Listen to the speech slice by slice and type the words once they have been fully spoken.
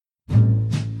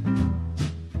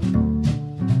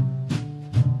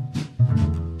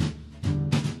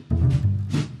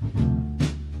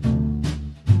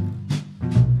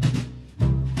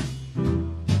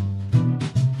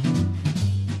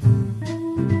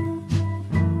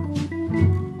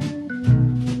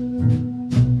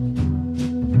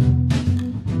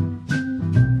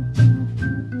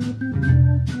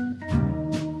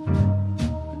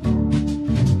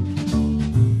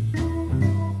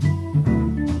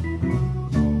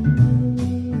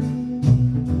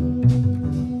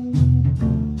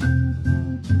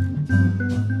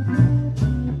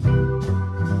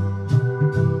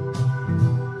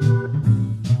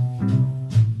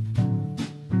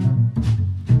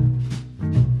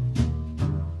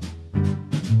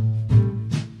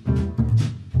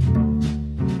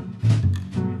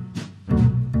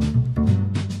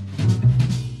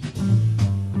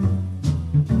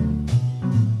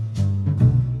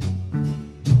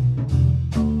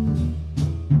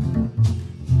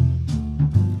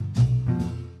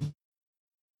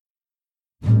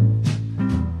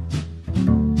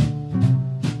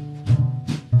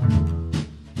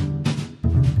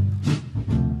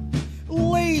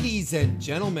Ladies and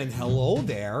gentlemen, hello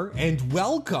there, and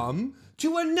welcome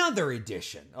to another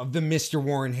edition of the Mr.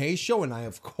 Warren Hayes Show. And I,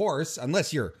 of course,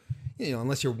 unless you're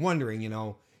wondering,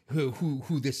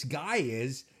 who this guy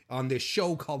is on this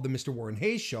show called the Mr. Warren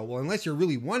Hayes Show. Well, unless you're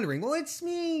really wondering, well, it's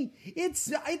me.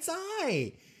 It's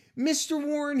I, Mr.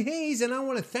 Warren Hayes, and I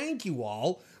want to thank you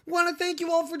all.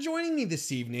 For joining me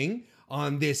this evening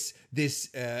on this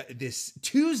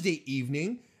Tuesday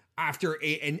evening after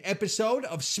an episode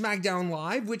of SmackDown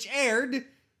Live, which aired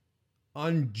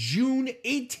on June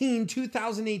 18,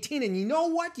 2018. And you know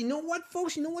what,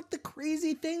 folks? You know what the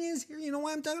crazy thing is here? You know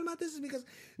why I'm talking about this? Is because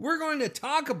we're going to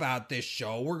talk about this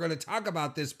show. We're going to talk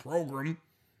about this program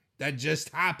that just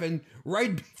happened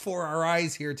right before our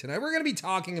eyes here tonight. We're going to be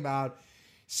talking about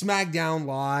SmackDown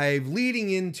Live leading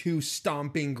into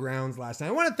Stomping Grounds last night.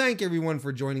 I want to thank everyone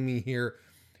for joining me here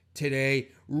today,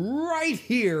 right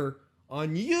here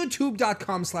on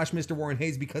youtube.com/Mr. Warren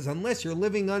Hayes, because unless you're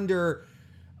living under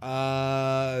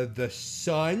the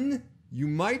sun, you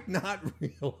might not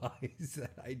realize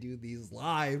that I do these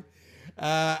live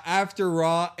after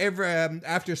Raw,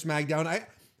 after SmackDown.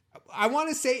 I want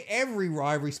to say every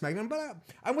Raw, every SmackDown, but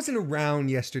I wasn't around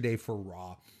yesterday for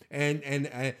Raw, and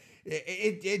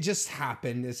it just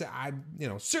happened.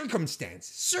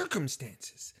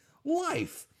 Circumstances,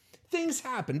 life, things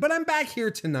happen. But I'm back here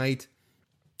tonight,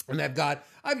 and I've got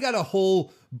a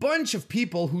whole bunch of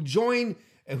people who join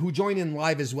in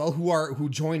live as well, who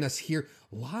join us here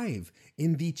live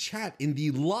in the chat, in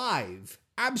the live,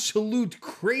 absolute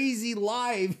crazy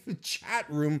live chat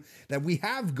room that we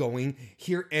have going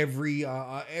here every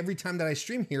time that I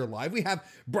stream here live. We have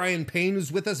Brian Payne,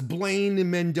 who's with us. Blaine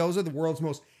Mendoza, the world's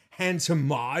most handsome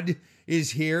mod,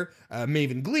 is here.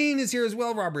 Maven Glean is here as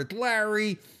well. Robert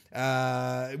Larry,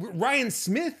 Ryan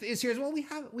Smith is here as well. We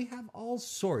have all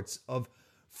sorts of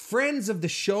friends of the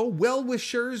show,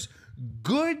 well-wishers,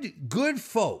 good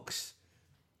folks,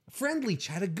 friendly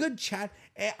chat, a good chat.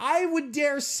 I would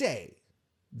dare say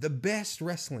the best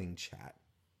wrestling chat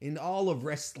in all of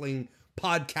wrestling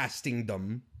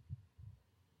podcastingdom.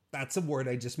 That's a word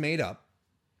I just made up.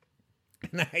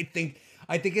 And I think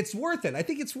it's worth it. I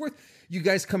think it's worth you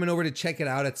guys coming over to check it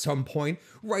out at some point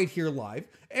right here live.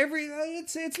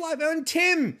 It's live. And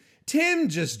Tim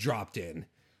just dropped in.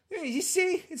 You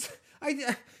see,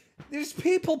 there's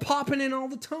people popping in all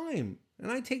the time,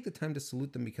 and I take the time to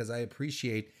salute them because I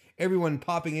appreciate everyone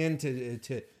popping in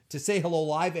to say hello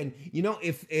live. And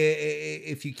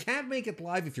if you can't make it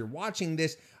live, if you're watching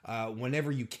this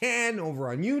whenever you can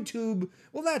over on YouTube,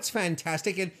 well, that's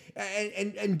fantastic.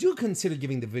 And do consider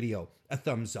giving the video a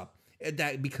thumbs up,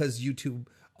 that because YouTube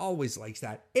always likes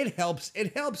that. It helps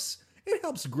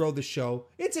grow the show.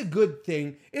 It's a good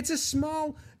thing. It's a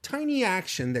small, tiny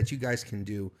action that you guys can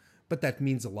do, but that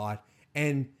means a lot,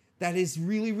 and that is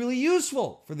really, really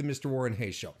useful for the Mr. Warren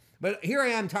Hayes Show. But here I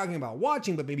am talking about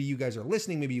watching, but maybe you guys are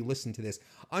listening. Maybe you listen to this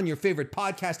on your favorite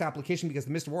podcast application, because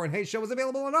the Mr. Warren Hayes Show is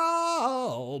available on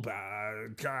all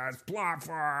podcast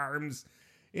platforms,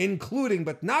 including,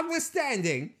 but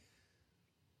notwithstanding,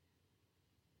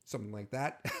 something like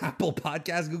that, Apple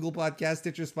Podcasts, Google Podcasts,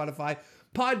 Stitcher, Spotify,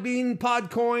 Podbean,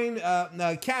 Podcoin,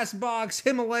 CastBox,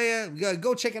 Himalaya.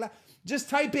 Go check it out. Just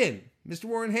type in Mr.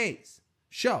 Warren Hayes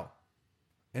Show,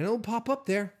 and it'll pop up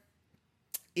there.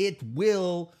 It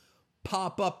will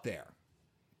pop up there.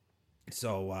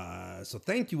 So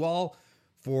thank you all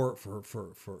for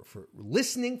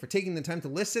listening, for taking the time to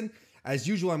listen. As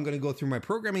usual, I'm going to go through my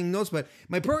programming notes, but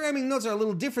my programming notes are a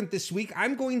little different this week.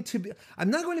 I'm not going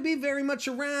to be very much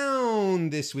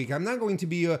around this week. I'm not going to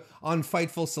be on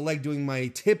Fightful Select doing my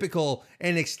typical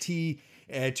NXT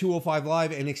 205 Live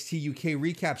NXT UK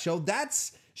recap show.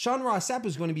 That's Sean Ross Sapp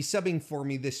is going to be subbing for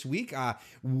me this week.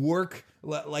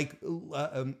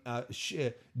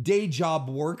 Day job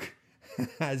work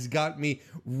has got me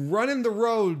running the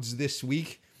roads this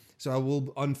week. So I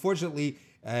will, unfortunately,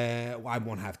 I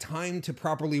won't have time to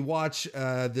properly watch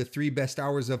the 3 best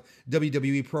hours of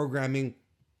WWE programming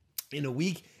in a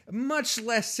week, much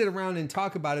less sit around and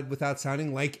talk about it without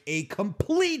sounding like a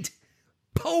complete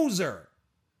poser.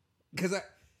 Because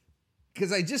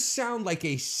I just sound like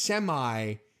a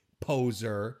semi-poser,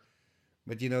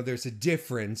 but there's a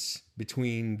difference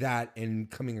between that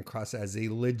and coming across as a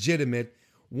legitimate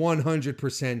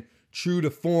 100% true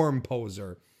to form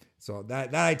poser. So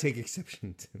that I take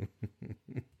exception to.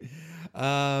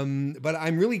 But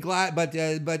I'm really glad. But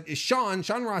Sean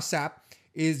Ross Sapp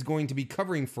is going to be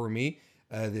covering for me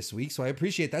this week, so I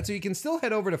appreciate that. So you can still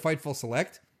head over to Fightful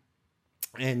Select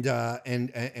and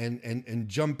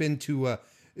jump into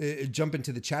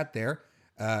the chat there.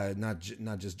 Not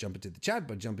just jump into the chat,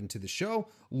 but jump into the show.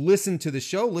 Listen to the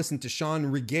show. Listen to Sean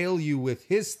regale you with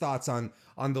his thoughts on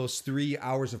those 3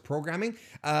 hours of programming.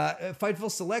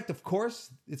 Fightful Select, of course.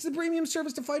 It's the premium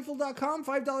service to Fightful.com.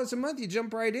 $5 a month. You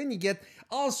jump right in. You get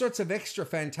all sorts of extra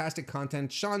fantastic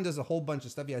content. Sean does a whole bunch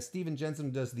of stuff. Yeah, Steven Jensen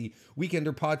does the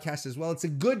Weekender podcast as well. It's a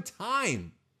good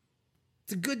time.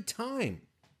 It's a good time.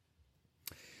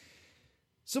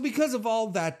 So because of all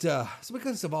that,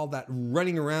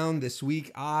 running around this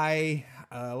week,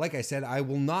 like I said, I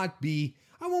won't be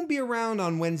around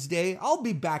on Wednesday. I'll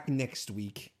be back next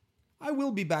week. I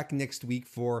will be back next week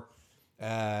for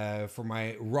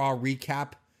my Raw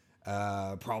recap.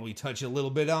 Probably touch a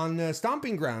little bit on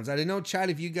Stomping Grounds. I don't know, Chad,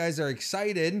 if you guys are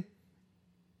excited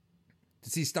to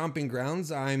see Stomping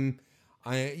Grounds.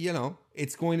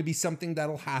 It's going to be something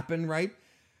that'll happen, right?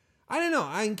 I don't know.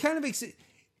 I'm kind of excited.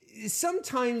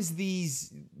 Sometimes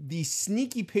these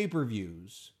sneaky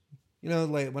pay-per-views,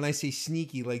 like when I say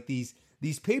sneaky, like these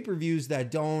pay-per-views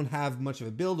that don't have much of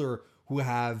a build or who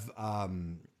have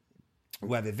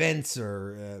events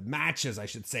or matches, I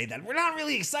should say, that we're not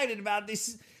really excited about, they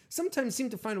sometimes seem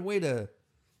to find a way to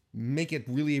make it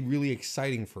really, really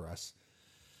exciting for us.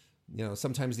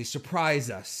 Sometimes they surprise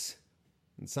us,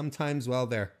 and sometimes, well,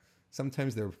 they're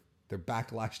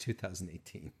Backlash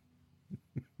 2018.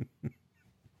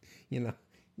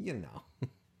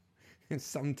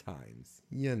 Sometimes,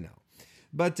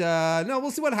 but no,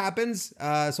 we'll see what happens.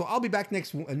 So I'll be back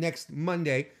next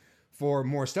Monday for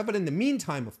more stuff. But in the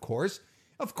meantime, of course,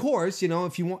 if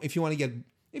you want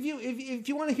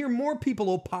to hear more people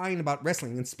opine about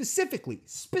wrestling, and specifically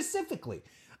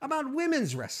about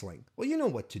women's wrestling, well, you know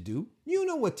what to do.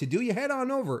 You head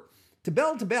on over to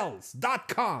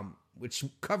belltobells.com, which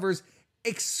covers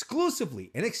exclusively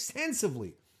and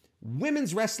extensively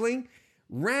women's wrestling,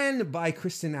 ran by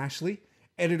Kristen Ashley,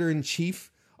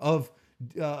 editor-in-chief of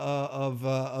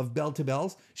Bell to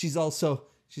Bells. She's also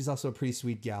a pretty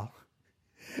sweet gal,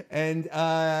 and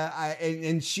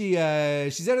she's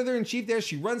editor-in-chief there.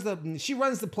 She runs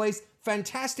the place.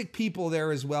 Fantastic people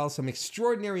there as well. Some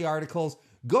extraordinary articles.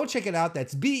 Go check it out.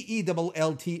 That's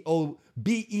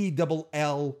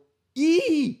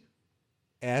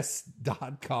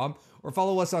BELLTOBELLES.com, or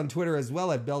follow us on Twitter as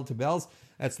well at Bell to Bells.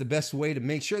 That's the best way to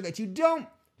make sure that you don't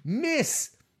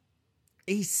miss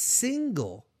a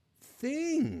single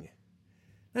thing.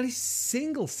 Not a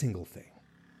single thing.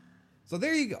 So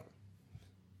there you go.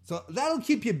 So that'll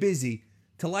keep you busy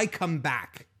till I come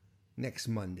back next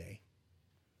Monday.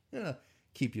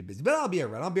 Keep you busy. But I'll be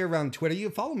around. I'll be around Twitter. You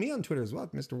follow me on Twitter as well,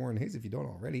 Mr. Warren Hayes, if you don't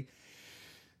already.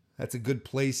 That's a good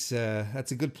place.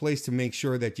 That's a good place to make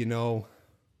sure that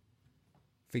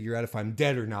figure out if I'm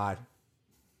dead or not.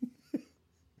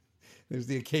 There's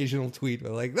the occasional tweet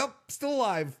where like, nope, still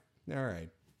alive. All right.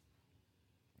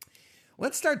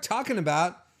 Let's start talking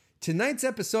about tonight's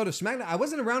episode of SmackDown. I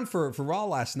wasn't around for Raw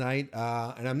last night,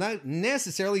 and I'm not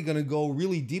necessarily going to go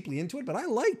really deeply into it, but I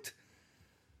liked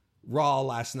Raw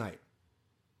last night.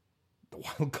 The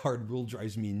wild card rule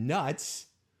drives me nuts,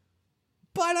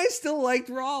 but I still liked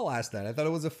Raw last night. I thought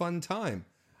it was a fun time.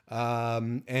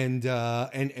 And I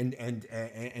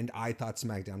thought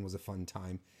SmackDown was a fun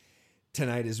time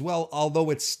tonight as well, although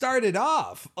it started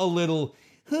off a little,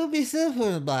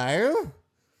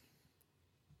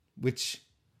 which,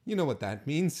 you know what that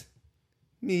means.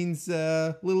 Means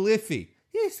a little iffy.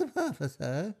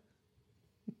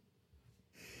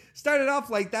 Started off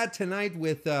like that tonight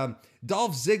with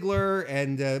Dolph Ziggler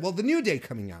and, the New Day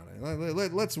coming out.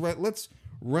 Let's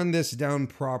run this down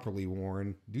properly,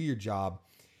 Warren. Do your job.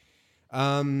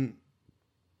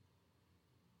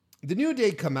 The New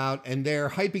Day come out and they're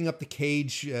hyping up the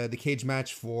cage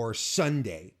match for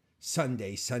Sunday,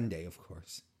 of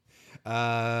course.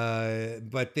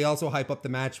 But they also hype up the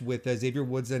match with Xavier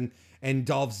Woods and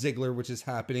Dolph Ziggler, which is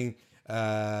happening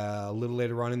a little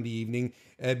later on in the evening.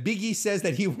 Big E says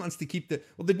that he wants to keep the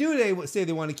New Day say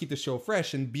they want to keep the show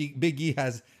fresh, and Big E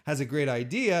has a great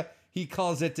idea. He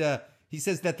calls it. He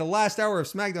says that the last hour of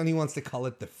SmackDown, he wants to call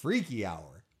it the Freaky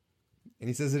Hour. And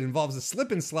he says it involves a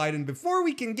slip and slide. And before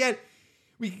we get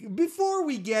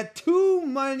too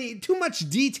much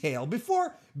detail,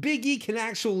 before Big E can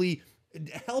actually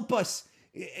help us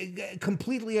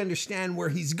completely understand where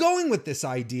he's going with this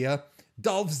idea,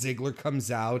 Dolph Ziggler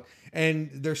comes out, and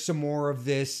there's some more of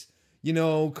this.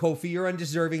 Kofi, you're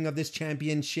undeserving of this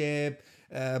championship.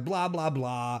 Blah, blah,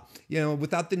 blah.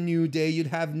 Without the New Day, you'd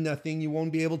have nothing. You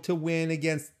won't be able to win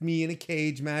against me in a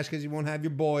cage match because you won't have your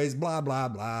boys. Blah, blah,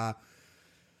 blah.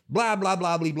 Blah, blah,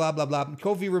 blah, blah, blah, blah, blah.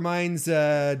 Kofi reminds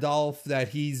Dolph that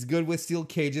he's good with steel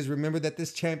cages. Remember that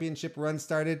this championship run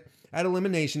started at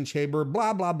Elimination Chamber.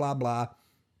 Blah, blah, blah, blah.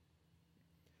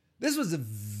 This was a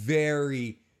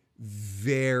very,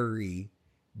 very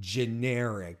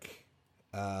generic.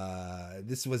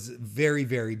 This was very,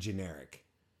 very generic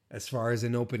as far as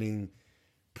an opening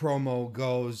promo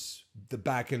goes. The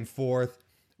back and forth.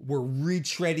 We're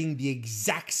retreading the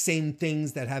exact same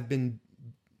things that have been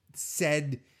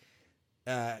said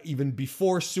even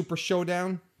before Super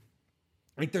Showdown.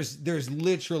 Like there's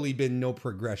literally been no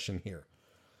progression here.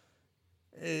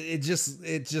 It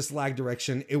just lacked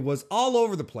direction. It was all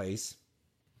over the place.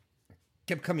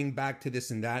 Kept coming back to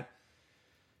this and that.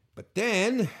 But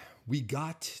then we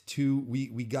got to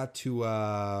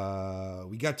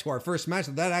our first match.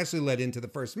 That actually led into the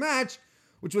first match,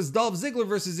 which was Dolph Ziggler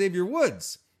versus Xavier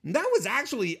Woods. And that was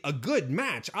actually a good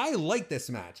match. I like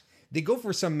this match. They go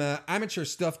for some amateur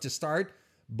stuff to start.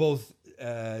 Both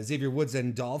Xavier Woods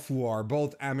and Dolph, who are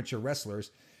both amateur wrestlers.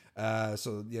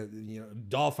 So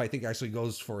Dolph, I think, actually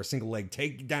goes for a single leg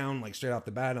takedown, like straight off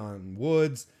the bat on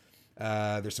Woods.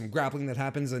 There's some grappling that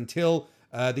happens until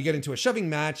they get into a shoving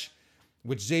match,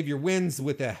 which Xavier wins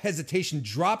with a hesitation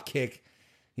drop kick.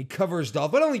 He covers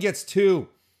Dolph, but only gets 2.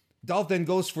 Dolph then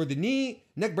goes for the knee.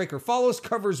 Neckbreaker follows,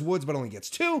 covers Woods, but only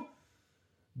gets 2.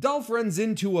 Dolph runs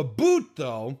into a boot,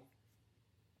 though.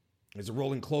 There's a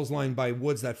rolling clothesline by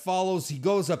Woods that follows. He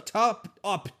goes up top,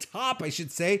 I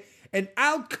should say. And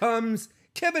out comes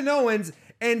Kevin Owens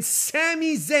and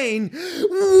Sami Zayn.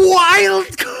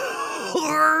 Wild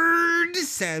card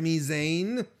Sami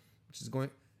Zayn, which is going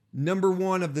number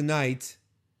 1 of the night.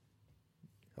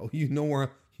 Oh, you know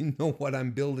what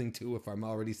I'm building to if I'm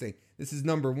already saying this is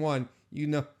number 1.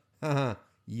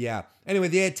 Yeah. Anyway,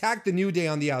 they attack the New Day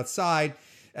on the outside.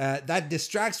 That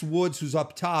distracts Woods, who's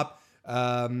up top.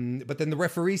 But then the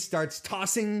referee starts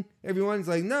tossing everyone. He's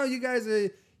like, no, you guys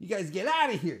get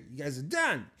out of here. You guys are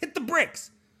done. Hit the bricks.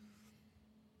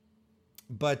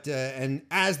 But, and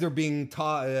as they're being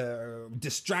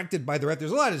distracted by the ref,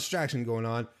 there's a lot of distraction going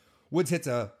on. Woods hits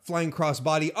a flying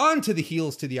crossbody onto the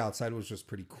heels to the outside, which was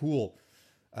pretty cool.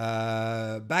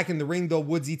 Back in the ring, though,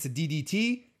 Woods eats a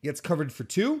DDT, gets covered for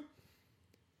 2.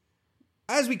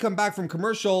 As we come back from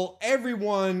commercial,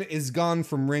 everyone is gone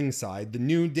from ringside. The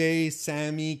New Day,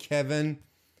 Sammy, Kevin.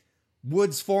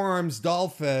 Woods forearms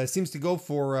Dolph, seems to go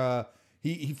for,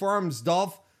 he forearms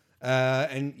Dolph,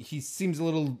 and he seems a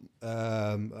little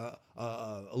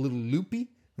loopy.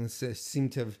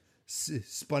 Seemed to have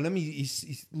spun him.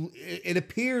 It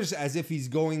appears as if he's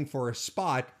going for a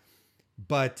spot,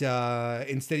 but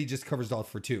instead he just covers Dolph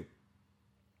for 2.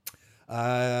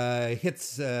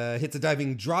 Hits a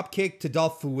diving drop kick to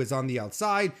Dolph, who was on the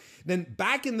outside. Then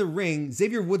back in the ring,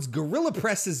 Xavier Woods gorilla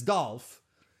presses Dolph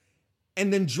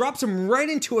and then drops him right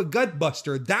into a gut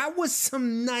buster. That was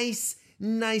some nice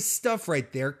stuff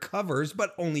right there. Covers,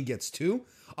 but only gets 2.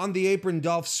 On the apron,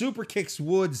 Dolph super kicks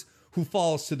Woods, who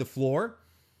falls to the floor.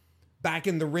 Back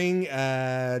in the ring,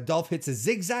 Dolph hits a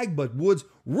zigzag, but Woods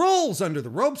rolls under the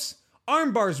ropes.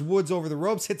 Armbars Woods over the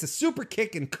ropes, hits a super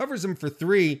kick and covers him for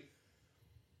 3.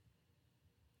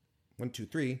 1, 2,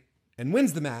 3, and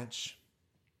wins the match.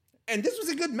 And this was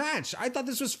a good match. I thought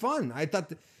this was fun. I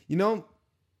thought, we don't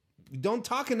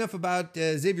talk enough about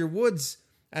Xavier Woods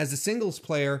as a singles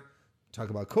player. Talk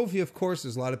about Kofi, of course.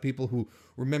 There's a lot of people who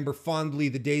remember fondly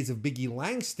the days of Biggie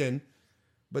Langston.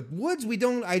 But Woods,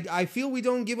 I feel we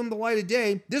don't give him the light of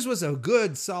day. This was a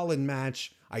good, solid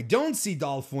match. I don't see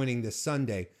Dolph winning this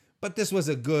Sunday, but this was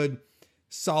a good,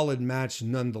 solid match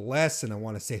nonetheless. And I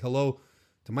want to say hello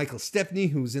to Michael Stepney,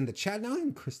 who's in the chat now,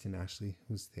 and Kristen Ashley,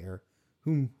 who's there,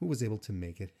 who was able to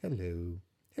make it. Hello.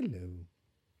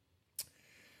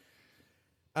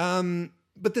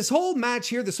 But this whole match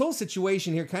here, this whole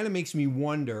situation here kind of makes me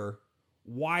wonder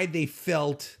why they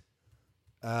felt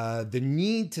the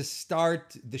need to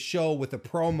start the show with a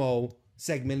promo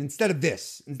segment instead of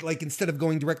this, instead of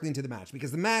going directly into the match,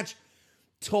 because the match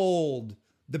told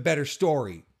the better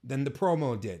story than the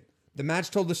promo did. The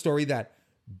match told the story that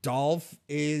Dolph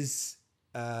is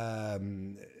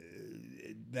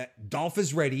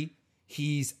ready.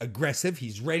 He's aggressive.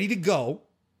 He's ready to go.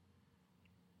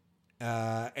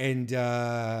 He's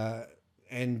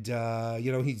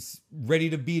ready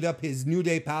to beat up his New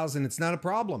Day pals, and it's not a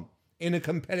problem in a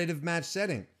competitive match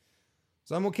setting.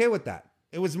 So I'm okay with that.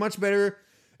 It was much better.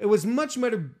 It was a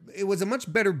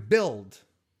much better build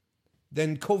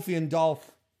than Kofi and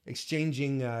Dolph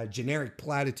exchanging generic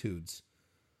platitudes.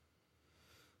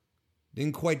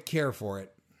 Didn't quite care for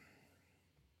it.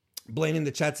 Blaine in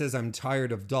the chat says, I'm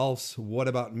tired of Dolph's "What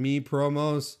About Me"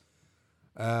 promos.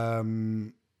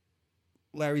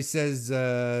 Larry says,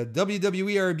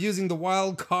 WWE are abusing the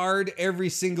wild card every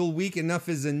single week. Enough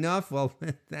is enough. Well,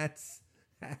 that's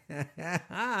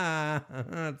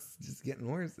it's just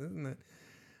getting worse, isn't it?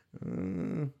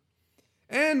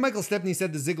 And Michael Stepney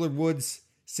said the Ziggler-Woods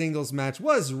singles match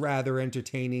was rather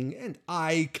entertaining, and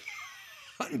I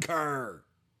concur.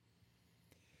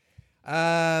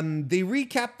 They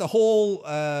recapped the whole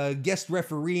guest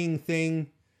refereeing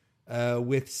thing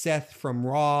with Seth from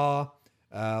Raw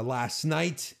last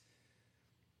night.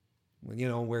 You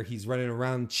know, where he's running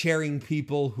around cheering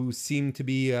people who seem to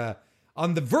be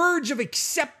on the verge of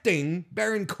accepting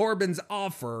Baron Corbin's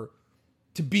offer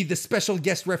to be the special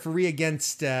guest referee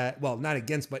against, well, not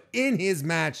against, but in his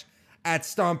match at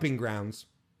Stomping Grounds.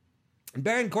 And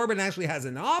Baron Corbin actually has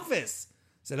an office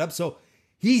set up, so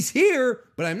he's here,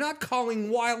 but I'm not calling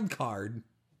wild card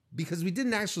because we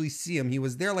didn't actually see him. He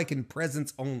was there like in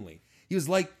presence only. He was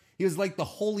like the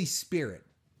Holy Spirit.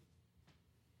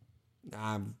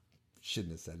 I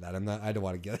shouldn't have said that. I don't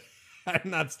want to get, I'm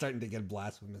not starting to get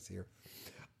blasphemous here.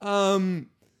 But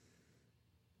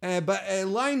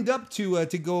lined up to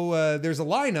go. There's a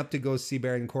lineup to go see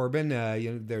Baron Corbin.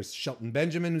 There's Shelton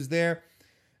Benjamin who's there,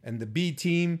 and the B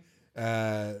team.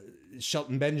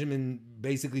 Shelton Benjamin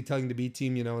basically telling the B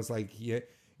team, it's like,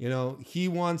 he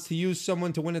wants to use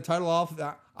someone to win a title off.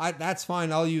 That's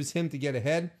fine. I'll use him to get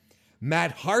ahead.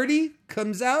 Matt Hardy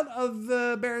comes out of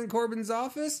Baron Corbin's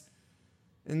office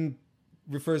and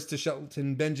refers to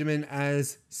Shelton Benjamin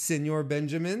as Senor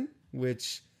Benjamin,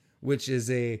 which is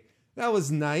that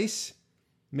was nice.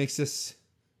 Makes us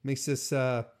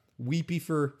weepy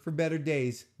for better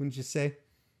days, wouldn't you say?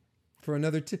 For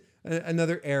another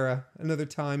era, another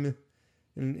time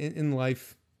in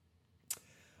life.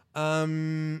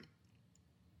 So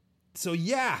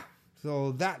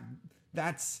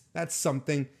that's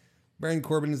something. Baron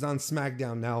Corbin is on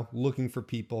SmackDown now, looking for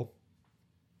people.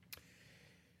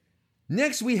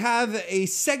 Next, we have a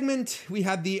segment. We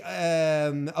have the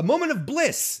a moment of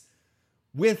bliss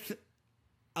with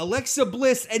Alexa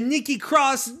Bliss and Nikki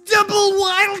Cross, double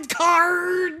wild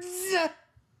cards.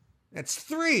 That's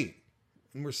 3.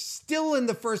 And we're still in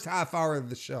the first half hour of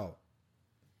the show.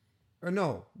 Or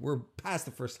no, we're past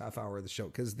the first half hour of the show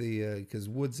because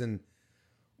Woods and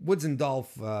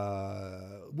Dolph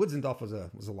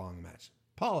was a long match.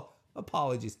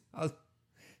 Apologies. I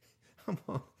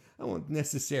won't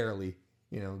necessarily,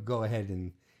 go ahead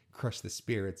and crush the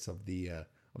spirits of the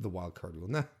wild card rule.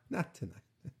 Not tonight.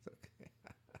 It's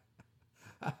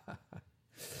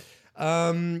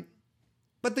okay.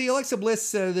 But the Alexa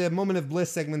Bliss, the moment of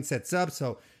bliss segment sets up.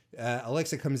 So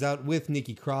Alexa comes out with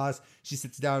Nikki Cross. She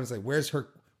sits down and is like, "Where's her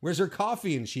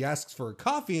coffee?" And she asks for a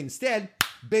coffee. Instead,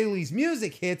 Bayley's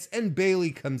music hits, and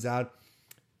Bayley comes out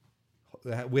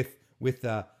with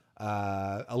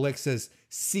Alexa's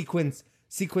sequined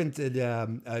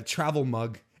travel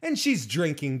mug, and she's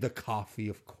drinking the coffee,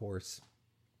 of course.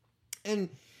 And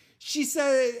she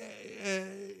said,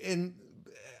 and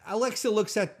Alexa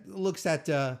looks at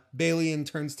Bayley and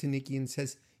turns to Nikki and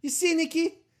says, "You see,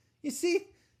 Nikki? You see?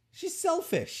 She's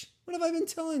selfish. What have I been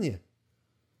telling you?"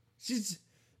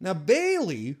 Now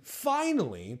Bayley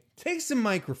finally takes the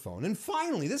microphone, and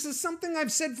finally, this is something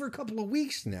I've said for a couple of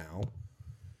weeks now.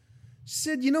 She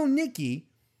said,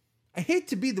 "Nikki, I hate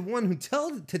to be the one who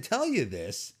tell you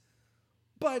this,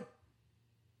 but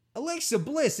Alexa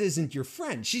Bliss isn't your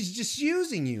friend. She's just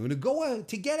using you to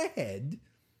get ahead.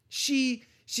 She's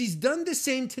done the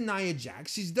same to Nia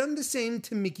Jax. She's done the same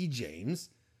to Mickie James.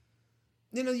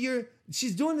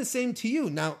 She's doing the same to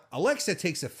you." Now, Alexa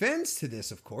takes offense to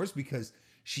this, of course, because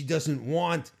she doesn't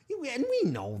want, and we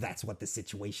know that's what the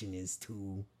situation is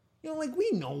too.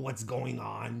 We know what's going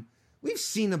on. We've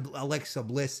seen Alexa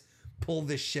Bliss pull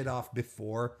this shit off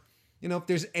before. If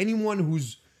there's anyone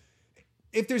who's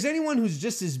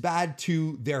just as bad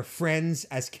to their friends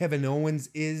as Kevin Owens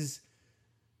is,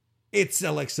 it's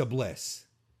Alexa Bliss.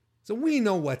 So we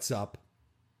know what's up.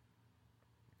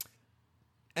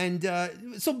 And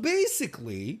so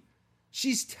basically,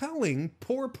 she's telling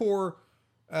poor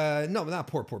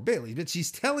Bayley, but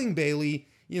she's telling Bayley,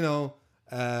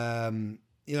 I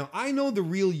know the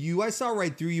real you. I saw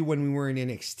right through you when we were in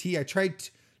NXT. I tried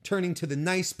turning to the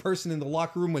nice person in the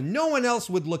locker room when no one else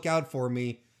would look out for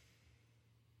me.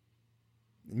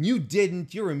 And you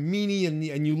didn't. You're a meanie,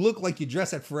 and you look like you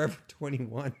dress at Forever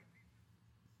 21.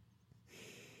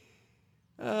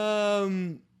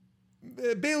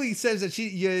 Bayley says that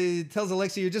she tells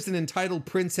Alexa, "You're just an entitled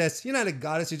princess. You're not a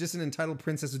goddess. You're just an entitled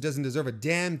princess who doesn't deserve a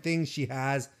damn thing she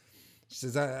has." She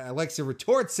says, Alexa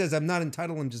retorts, says, "I'm not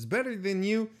entitled. I'm just better than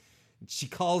you." She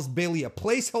calls Bayley a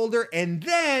placeholder, and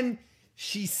then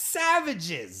she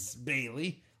savages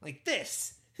Bayley like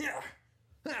this.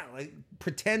 Like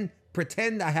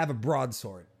pretend I have a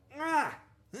broadsword. And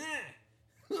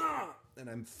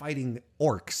I'm fighting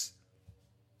orcs.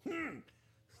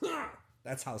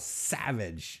 That's how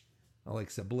savage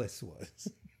Alexa Bliss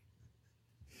was.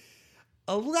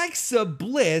 Alexa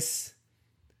Bliss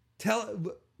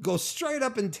goes straight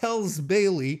up and tells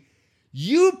Bayley,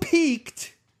 you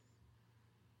peaked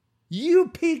in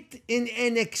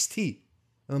NXT.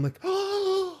 And I'm like,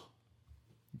 oh,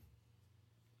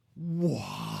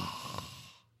 wow.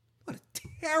 What a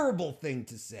terrible thing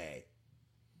to say.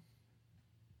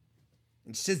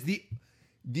 And she says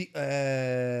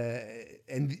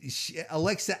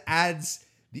Alexa adds,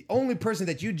 the only person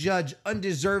that you judge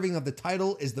undeserving of the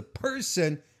title is the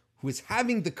person who is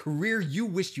having the career you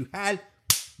wished you had.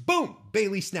 Boom!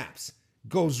 Bayley snaps.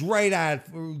 Goes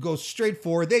straight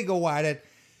forward. They go at it.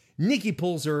 Nikki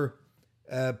pulls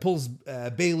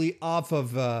Bayley off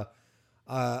of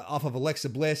Alexa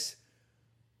Bliss.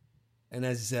 And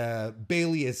as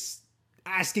Bayley is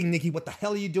asking Nikki, what the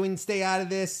hell are you doing? Stay out of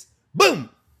this. Boom!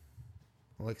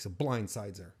 Alexa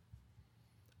blindsides her.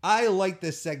 I like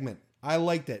this segment. I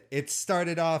liked it. It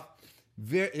started off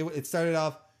very,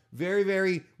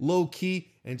 very low key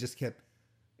and just kept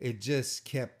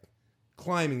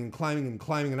climbing and climbing and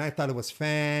climbing. And I thought it was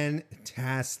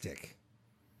fantastic.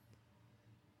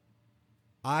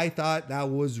 I thought that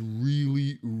was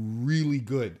really, really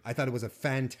good. I thought it was a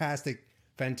fantastic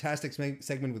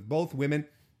segment with both women.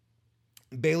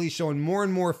 Bayley showing more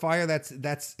and more fire.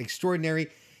 That's extraordinary.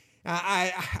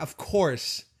 Of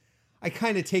course, I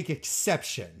kind of take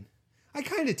exception.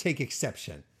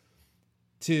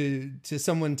 To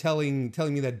someone telling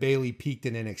me that Bayley peaked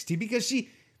in NXT because she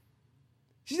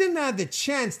didn't have the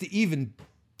chance to even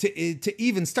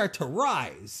start to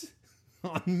rise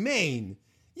on Maine.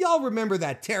 Y'all remember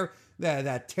that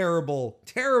terrible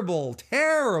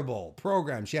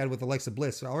program she had with Alexa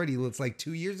Bliss already, it's like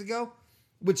 2 years ago,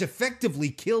 which effectively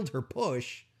killed her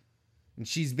push. And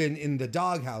she's been in the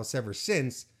doghouse ever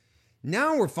since.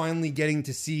 Now we're finally getting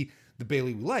to see the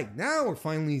Bayley we like. Now we're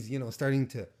finally, starting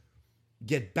to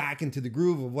get back into the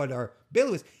groove of what our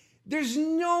Bayley was. There's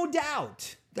no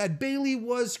doubt that Bayley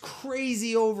was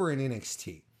crazy over in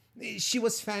NXT. She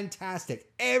was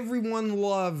fantastic. Everyone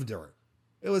loved her.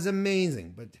 It was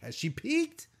amazing. But has she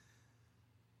peaked?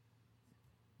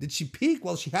 Did she peak?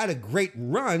 Well, she had a great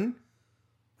run.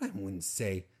 I wouldn't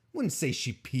say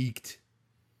she peaked.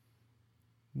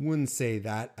 Wouldn't say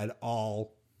that at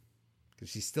all. Because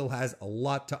she still has a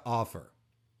lot to offer.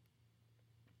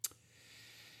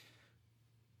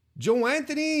 Joe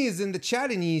Anthony is in the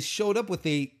chat and he showed up with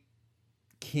a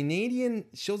Canadian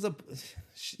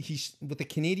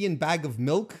bag of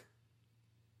milk.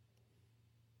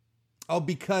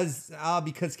 Because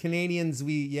Canadians,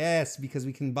 because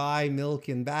we can buy milk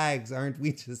in bags, aren't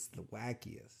we just the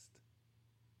wackiest?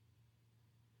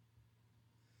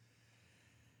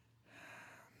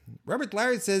 Robert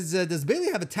Larry says, does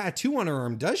Bayley have a tattoo on her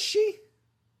arm? Does she?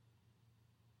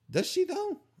 Does she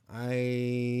though?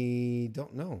 I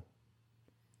don't know.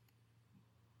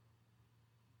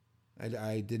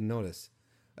 I didn't notice.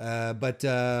 But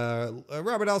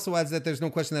Robert also adds that there's no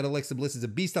question that Alexa Bliss is a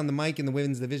beast on the mic in the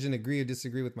women's division. Agree or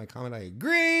disagree with my comment? I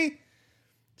agree.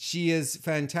 She is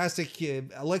fantastic.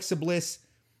 Alexa Bliss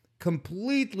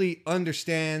completely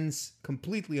understands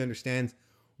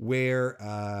where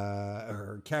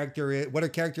her character is, what her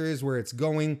character is, where it's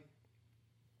going.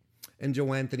 And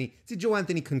Joe Anthony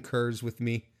concurs with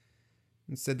me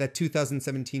and said that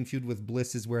 2017 feud with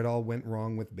Bliss is where it all went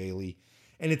wrong with Bayley.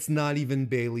 And it's not even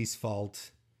Bayley's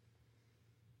fault.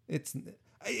 I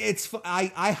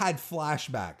had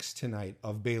flashbacks tonight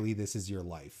of Bayley, This Is Your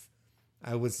Life.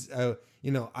 I was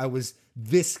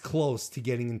this close to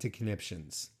getting into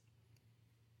conniptions.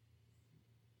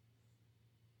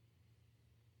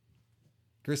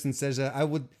 Kristen says, I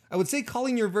would say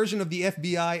calling your version of the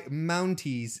FBI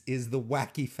Mounties is the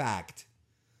wacky fact.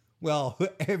 Well,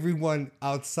 everyone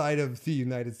outside of the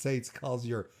United States calls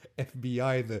your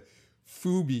FBI the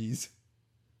Foobies.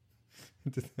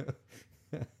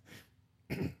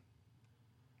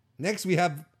 Next, we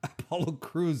have Apollo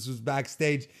Crews, who's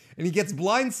backstage, and he gets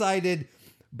blindsided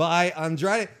by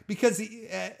Andrade because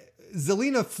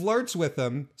Zelina flirts with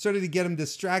him, sort of to get him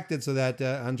distracted so that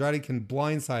Andrade can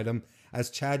blindside him as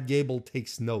Chad Gable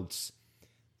takes notes.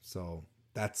 So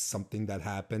that's something that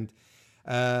happened.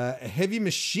 Heavy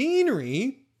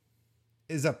Machinery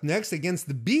is up next against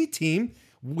the B team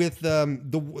with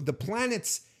the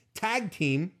Planet's tag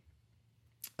team.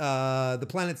 On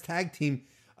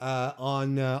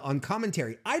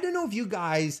commentary. I don't know if you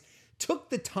guys took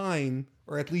the time,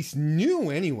 or at least knew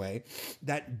anyway,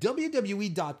 that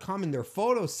WWE.com in their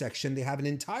photo section, they have an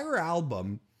entire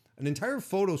album, an entire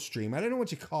photo stream. I don't know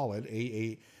what you call it.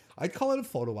 I'd call it a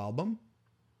photo album.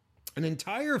 An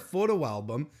entire photo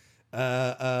album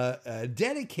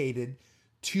dedicated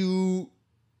to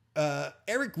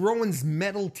Eric Rowan's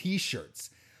metal t-shirts.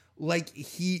 Like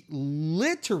they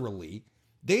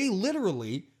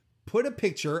literally put a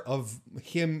picture of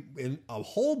him in a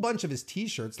whole bunch of his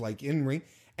t-shirts, like in ring,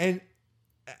 and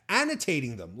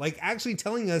annotating them, like actually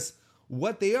telling us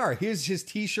what they are. Here's his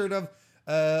t-shirt of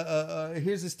Tom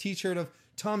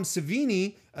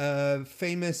Savini,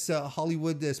 famous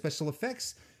Hollywood special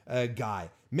effects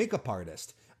guy, makeup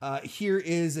artist. Here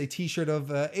is a t-shirt of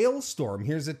Ailstorm.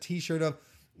 Here's a t-shirt of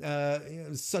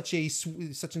such and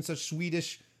such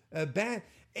Swedish band.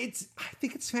 I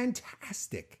think it's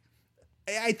fantastic.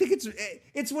 I think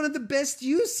it's one of the best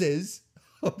uses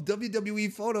of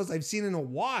WWE photos I've seen in a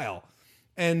while.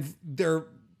 And they're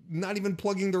not even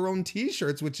plugging their own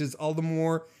t-shirts, which is always the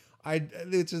more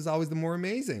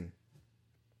amazing.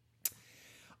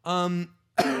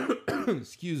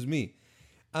 Excuse me.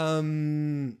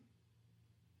 So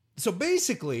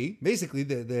basically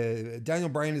the Daniel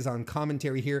Bryan is on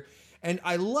commentary here, and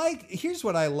here's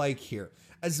what I like here.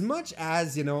 As much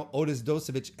as, Otis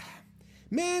Dosovich,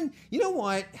 man, you know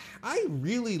what? I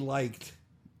really liked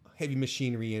Heavy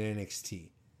Machinery in NXT.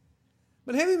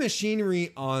 But Heavy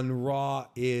Machinery on Raw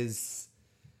is,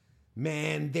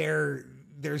 man,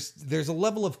 there's a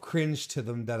level of cringe to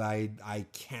them that I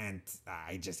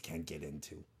just can't get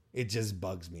into. It just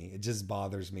bugs me. It just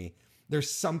bothers me.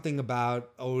 There's something about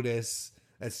Otis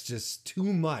that's just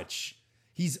too much.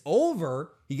 He's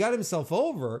over. He got himself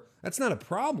over. That's not a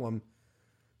problem.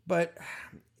 But,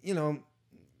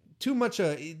 too much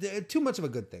of a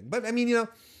good thing. But I mean,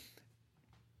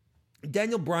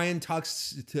 Daniel Bryan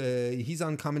he's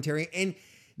on commentary and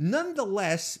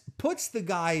nonetheless puts the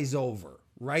guys over,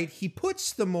 right? He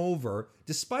puts them over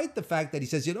despite the fact that he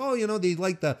says, they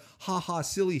like the ha-ha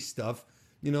silly stuff.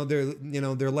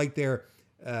 They're like their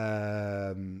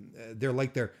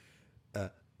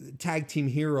tag team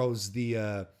heroes,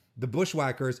 the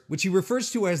Bushwhackers, which he refers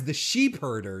to as the Sheep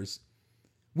Herders,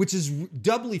 which is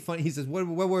doubly funny. He says, what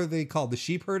were they called? The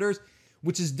Sheep Herders,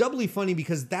 which is doubly funny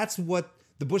because that's what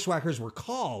the Bushwhackers were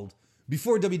called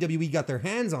before WWE got their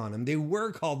hands on them. They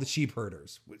were called the Sheep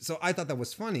Herders. So I thought that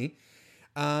was funny.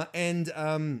 Once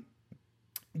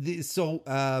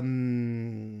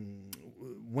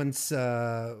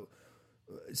that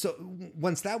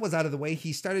was out of the way,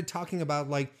 he started talking about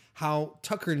like how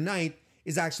Tucker Knight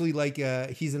is actually like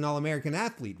he's an All-American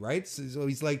athlete, right? So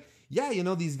he's like, yeah,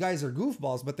 these guys are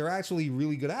goofballs, but they're actually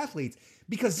really good athletes.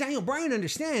 Because Daniel Bryan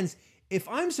understands, if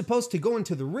I'm supposed to go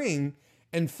into the ring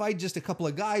and fight just a couple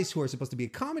of guys who are supposed to be a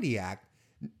comedy act,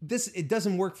 it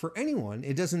doesn't work for anyone.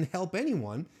 It doesn't help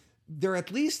anyone. There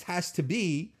at least has to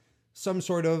be some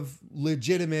sort of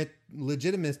legitimate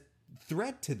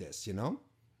threat to this,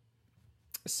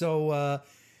 So,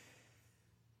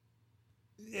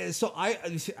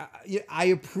 I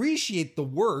appreciate the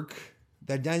work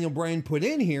that Daniel Bryan put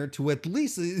in here to at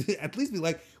least be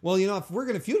like, well, if we're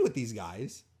going to feud with these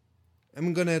guys,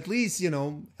 I'm going to at least,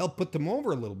 help put them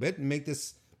over a little bit and make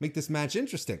this match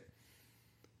interesting.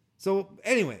 So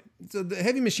anyway, the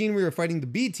Heavy Machinery are fighting the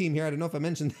B team here. I don't know if I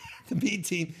mentioned the B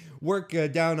team work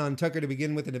down on Tucker to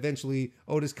begin with, and eventually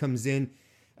Otis comes in,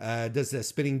 does a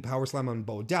spinning power slam on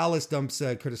Bo Dallas, dumps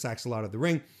Curtis Axel out of the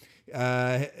ring.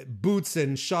 Boots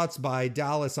and shots by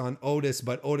Dallas on Otis,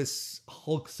 but Otis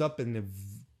hulks up and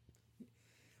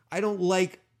I don't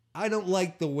like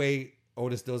the way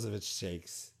Otis Dosovich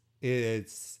shakes.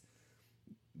 It's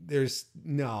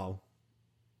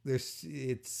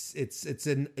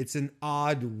an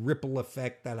odd ripple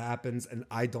effect that happens, and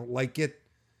I don't like it.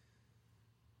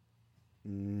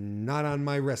 Not on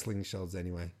my wrestling shows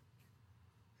anyway.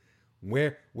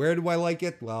 Where do I like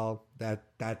it? Well,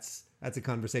 that's a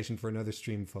conversation for another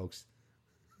stream, folks.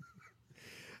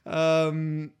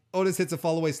 Otis hits a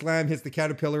fallaway slam, hits the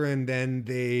Caterpillar, and then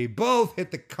they both hit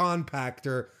the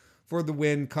Compactor for the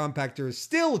win. Compactor is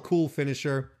still a cool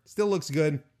finisher. Still looks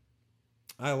good.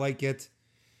 I like it.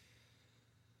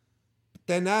 But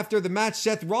then after the match,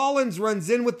 Seth Rollins runs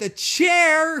in with the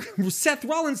chair. Seth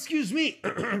Rollins, excuse me.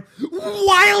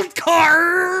 Wild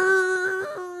card!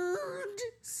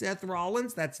 Seth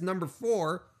Rollins, that's number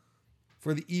 4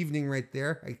 for the evening right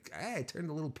there. I turned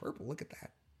a little purple. Look at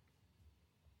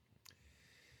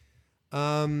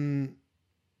that.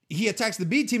 He attacks the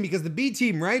B team because the B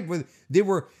team, right, they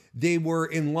were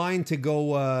in line to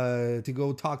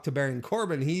go talk to Baron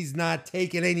Corbin. He's not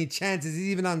taking any chances. He's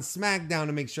even on SmackDown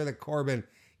to make sure that Corbin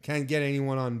can't get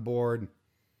anyone on board.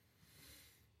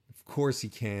 Of course he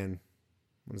can.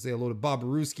 I want to say hello to Bob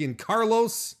Ruski and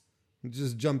Carlos, who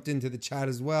just jumped into the chat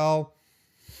as well.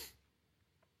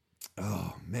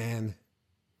 Oh, man.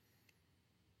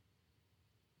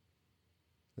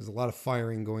 There's a lot of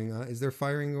firing going on. Is there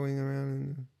firing going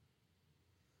around?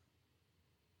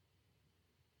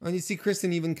 And you see,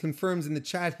 Kristen even confirms in the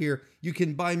chat here, you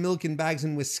can buy milk in bags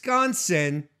in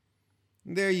Wisconsin.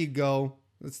 There you go.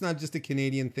 It's not just a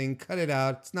Canadian thing. Cut it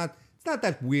out. It's not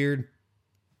that weird.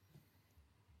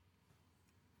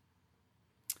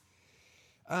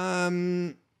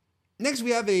 Next,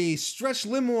 we have a stretch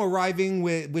limo arriving,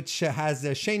 which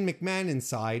has Shane McMahon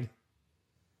inside.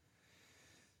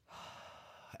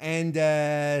 And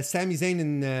Sami Zayn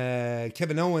and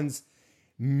Kevin Owens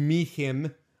meet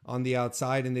him on the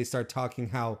outside, and they start talking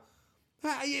how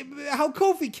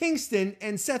Kofi Kingston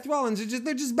and Seth Rollins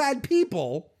they're just bad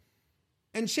people.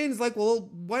 And Shane's like, well,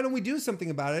 why don't we do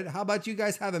something about it? How about you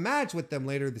guys have a match with them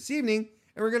later this evening,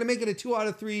 and we're going to make it a 2 out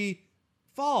of 3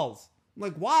 falls. I'm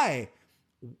like, why?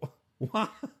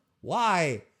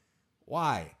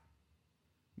 Why?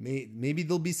 Maybe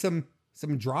there'll be some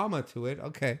drama to it.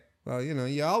 Okay. Well,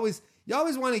 you always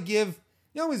want to give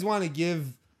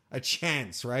a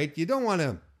chance, right? You don't want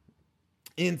to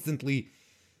instantly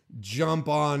jump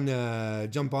on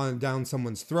down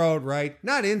someone's throat, right?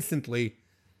 Not instantly.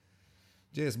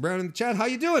 JS Brown in the chat, how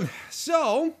you doing?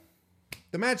 So,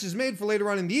 the match is made for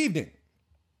later on in the evening.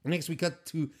 Next, we cut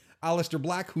to Aleister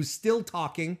Black, who's still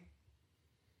talking.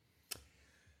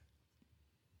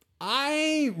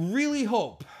 I really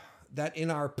hope that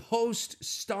in our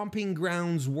post-Stomping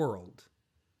Grounds world,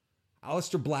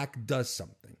 Aleister Black does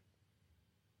something.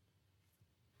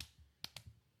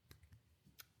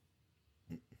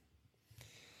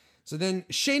 So then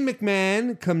Shane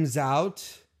McMahon comes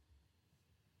out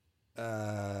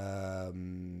to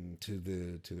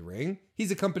the ring. He's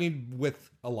accompanied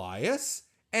with Elias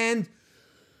and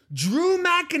Drew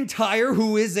McIntyre,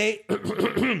 who is a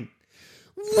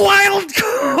wild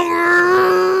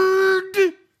card,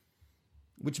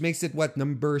 which makes it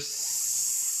number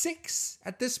 6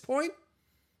 at this point.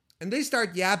 And they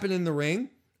start yapping in the ring,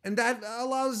 and that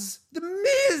allows the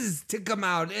Miz to come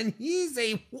out, and he's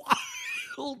a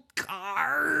wild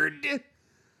card.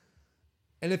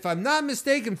 And if I'm not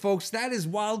mistaken, folks, that is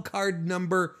wild card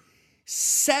number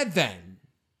 7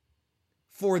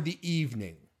 for the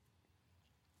evening.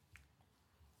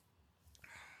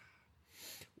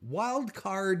 Wild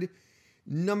card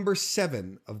number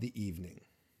 7 of the evening.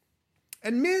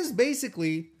 And Miz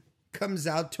basically comes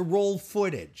out to roll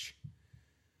footage.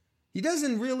 He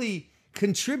doesn't really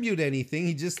contribute anything.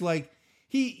 He just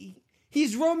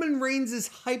he's Roman Reigns'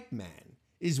 hype man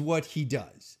is what he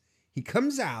does. He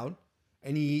comes out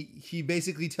and he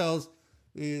basically tells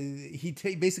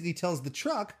basically tells the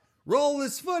truck, roll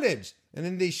this footage. And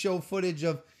then they show footage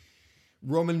of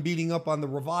Roman beating up on the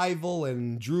Revival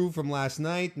and Drew from last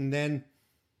night, and then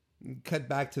cut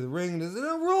back to the ring. There's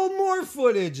roll more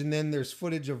footage, and then there's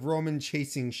footage of Roman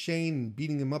chasing Shane and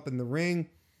beating him up in the ring.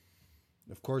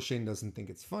 Of course, Shane doesn't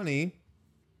think it's funny.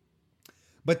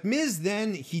 But Miz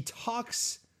then, he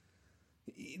talks.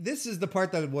 This is the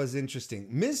part that was interesting.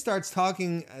 Miz starts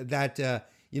talking that,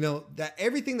 that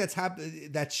everything that's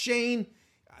happened, that Shane,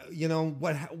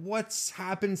 what's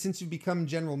happened since you've become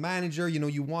general manager.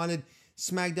 You wanted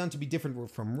SmackDown to be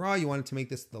different from Raw. You wanted to make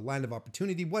this the land of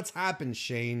opportunity. What's happened,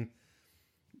 Shane?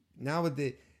 Now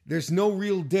there's no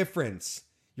real difference.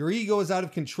 Your ego is out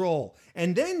of control.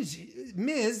 And then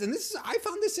Miz, and I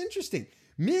found this interesting.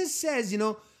 Miz says,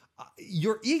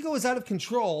 your ego is out of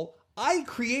control. I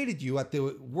created you at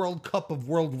the World Cup of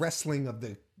World Wrestling of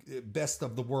the Best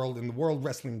of the World in the World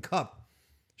Wrestling Cup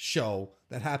show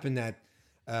that happened at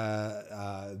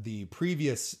the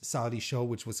previous Saudi show,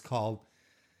 which was called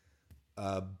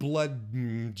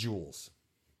Blood Jewels.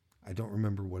 I don't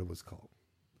remember what it was called.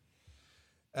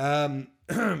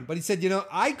 But he said,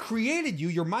 I created you.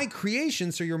 You're my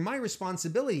creation, so you're my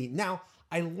responsibility. Now,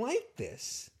 I like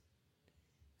this.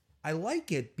 I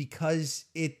like it because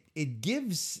it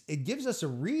gives us a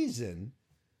reason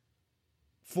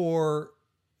for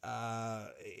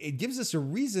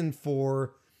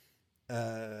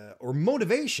or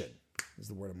motivation is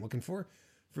the word I'm looking for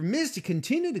Miz to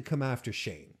continue to come after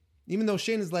Shane, even though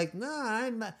Shane is like,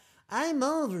 no, I'm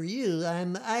over you.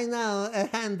 I now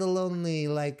handle only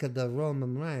like the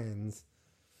Roman Reigns.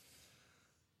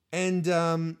 And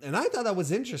I thought that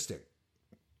was interesting.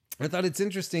 I thought it's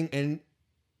interesting, and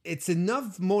it's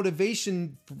enough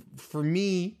motivation for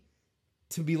me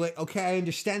to be like, okay, I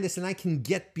understand this and I can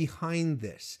get behind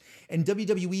this. And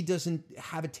WWE doesn't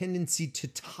have a tendency to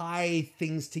tie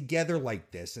things together like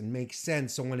this and make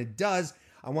sense. So when it does,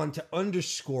 I want to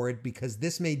underscore it because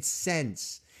this made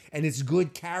sense. And it's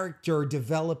good character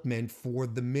development for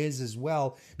The Miz as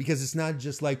well, because it's not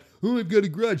just like, oh, I've got a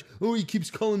grudge. Oh, he keeps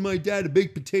calling my dad a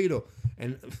baked potato.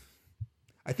 And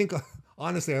I think a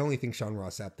Honestly, I only think Sean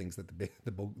Ross Sapp thinks that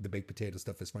the baked potato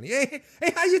stuff is funny. Hey,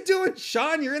 how you doing,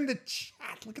 Sean? You're in the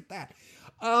chat. Look at that.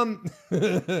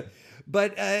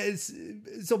 But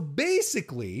so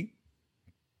basically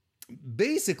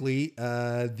basically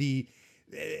that's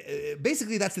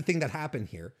the thing that happened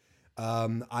here.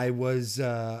 I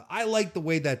like the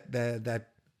way that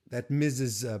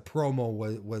Miz's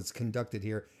promo was conducted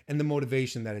here and the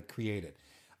motivation that it created.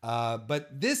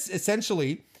 But this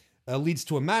essentially leads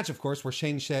to a match, of course, where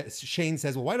Shane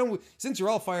says, "Well, why don't we? Since you're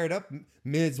all fired up,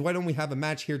 Miz, why don't we have a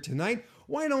match here tonight?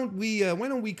 Why don't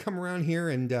we come around here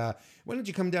and why don't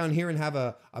you come down here and have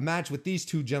a match with these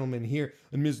two gentlemen here?"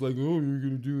 And Miz like, "Oh, you're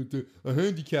gonna do a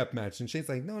handicap match?" And Shane's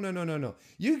like, "No.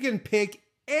 You can pick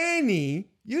any.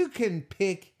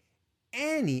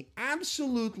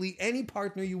 Absolutely any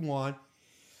partner you want,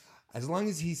 as long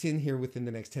as he's in here within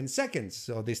the next 10 seconds."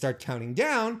 So they start counting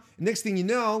down. Next thing you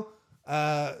know,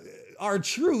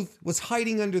 R-Truth was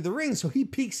hiding under the ring. So he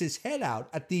peeks his head out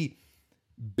at the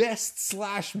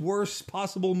best/worst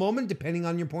possible moment, depending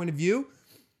on your point of view.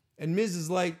 And Miz is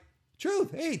like,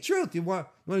 "Truth, hey, Truth, you want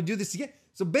to do this again?"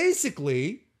 So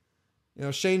basically,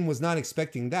 Shane was not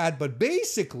expecting that, but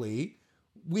basically,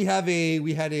 we had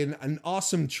an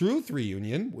awesome Truth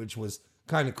reunion, which was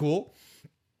kind of cool.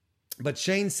 But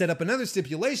Shane set up another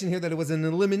stipulation here that it was an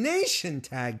elimination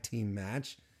tag team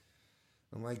match.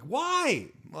 I'm like, why?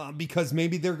 Well, because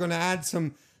maybe they're going to add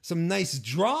some nice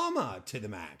drama to the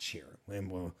match here.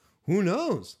 And well, who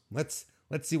knows? Let's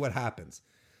see what happens.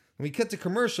 And we cut to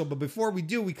commercial, but before we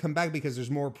do, we come back because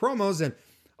there's more promos, and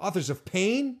Authors of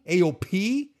Pain,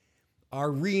 AOP,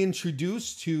 are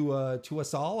reintroduced to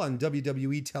us all on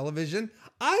WWE television.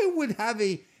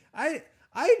 I'd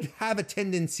have a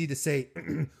tendency to say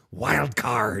wild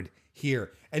card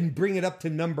here and bring it up to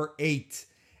number 8.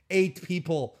 8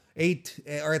 people,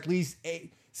 or at least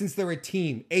 8, since they're a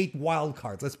team, 8 wild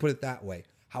cards. Let's put it that way.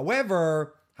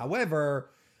 However,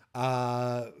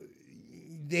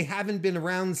 they haven't been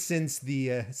around since the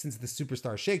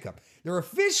Superstar shakeup. They're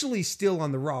officially still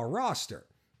on the Raw roster,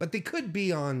 but they could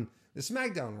be on the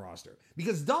SmackDown roster,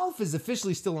 because Dolph is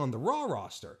officially still on the Raw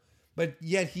roster, but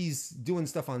yet he's doing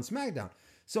stuff on SmackDown.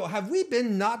 So have we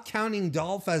been not counting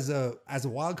Dolph as a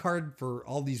wild card for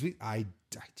all these weeks? I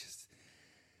just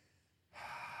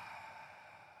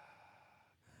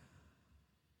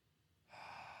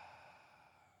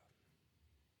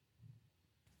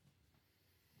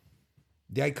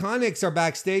The Iconics are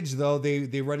backstage, though.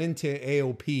 They run into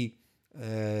AOP.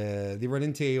 And they're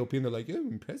like, "Oh,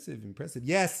 impressive.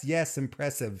 Yes,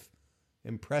 impressive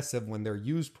when they're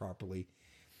used properly."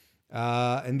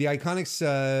 And the Iconics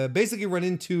basically run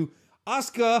into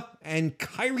Asuka and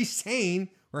Kairi Sane.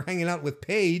 We're hanging out with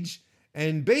Paige,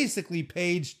 and basically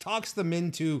Paige talks them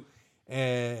into,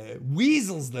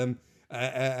 weasels them,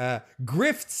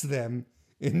 grifts them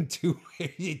into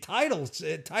a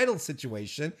title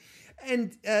situation.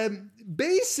 And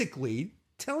basically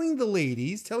telling the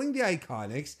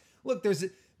Iconics, look,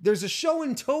 there's a show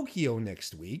in Tokyo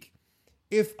next week.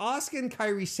 If Asuka and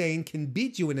Kairi Sane can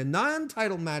beat you in a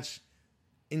non-title match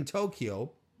in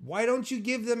Tokyo, why don't you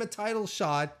give them a title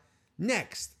shot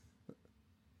next?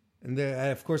 And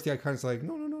of course the Iconics are like,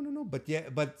 no. But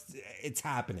it's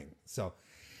happening. So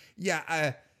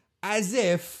yeah, as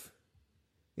if,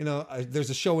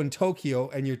 there's a show in Tokyo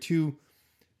and your two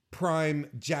prime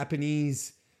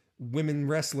Japanese women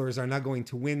wrestlers are not going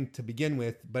to win to begin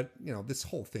with, but this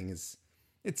whole thing it's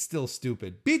still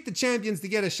stupid. Beat the champions to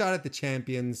get a shot at the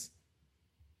champions.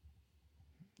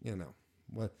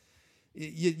 What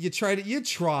you try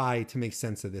to make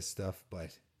sense of this stuff,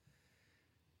 but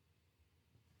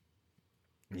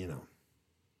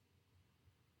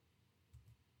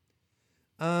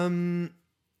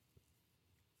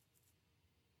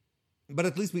But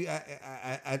at least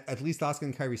at least Asuka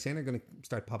and Kairi Sane are going to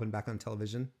start popping back on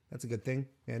television. That's a good thing.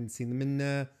 We hadn't seen them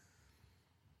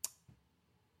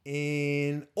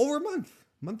in over a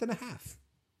month and a half.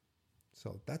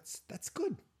 So that's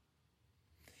good.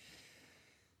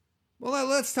 Well,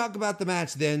 let's talk about the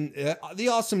match then. The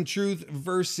Awesome Truth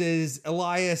versus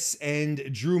Elias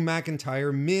and Drew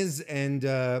McIntyre. Miz and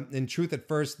Truth at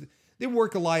first, they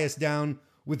work Elias down,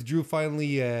 with Drew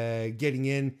finally getting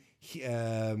in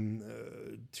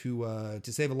to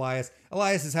save Elias.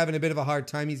 Elias is having a bit of a hard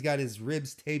time. He's got his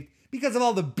ribs taped because of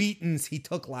all the beatings he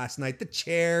took last night. The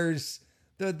chairs,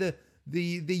 the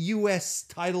U.S.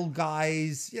 title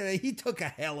guys. Yeah, he took a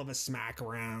hell of a smack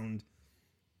around.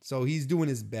 So he's doing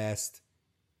his best.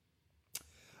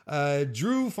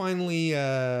 Drew finally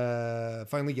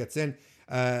gets in,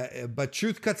 but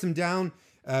Truth cuts him down.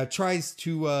 Tries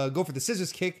to go for the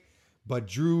scissors kick, but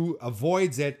Drew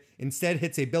avoids it. Instead,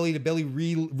 hits a belly-to-belly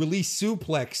release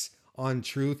suplex on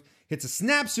Truth. Hits a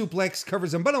snap suplex,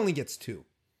 covers him, but only gets 2.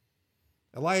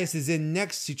 Elias is in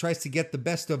next. He tries to get the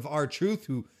best of R-Truth,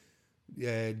 who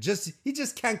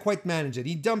just can't quite manage it.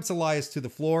 He dumps Elias to the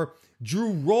floor.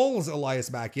 Drew rolls Elias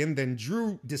back in. Then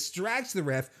Drew distracts the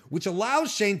ref, which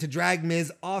allows Shane to drag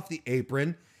Miz off the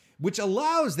apron, which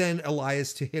allows then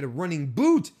Elias to hit a running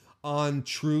boot on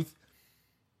Truth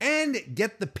and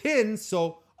get the pin.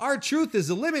 So R-Truth is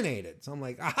eliminated. So I'm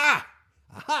like, aha,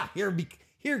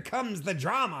 here comes the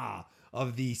drama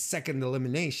of the second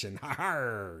elimination. Ha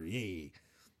ha, yay.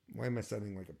 Why am I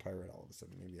sounding like a pirate all of a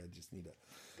sudden? Maybe I just need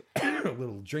a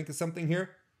little drink of something here.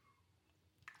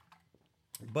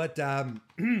 But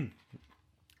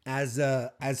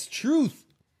as Truth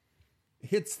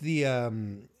hits the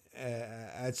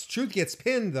as Truth gets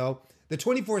pinned, though, the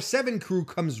 24/7 crew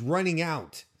comes running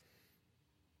out,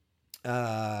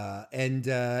 and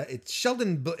it's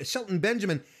Shelton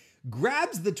Benjamin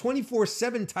grabs the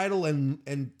 24/7 title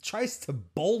and tries to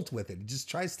bolt with it.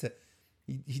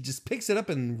 He just picks it up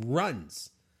and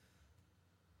runs.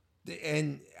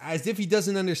 And as if he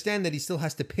doesn't understand that he still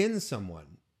has to pin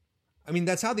someone. I mean,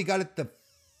 that's how they got it the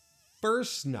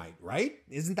first night, right?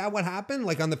 Isn't that what happened?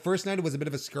 Like on the first night, it was a bit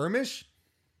of a skirmish.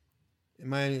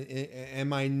 Am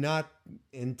I not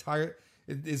entire?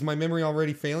 Is my memory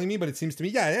already failing me? But it seems to me,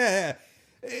 yeah.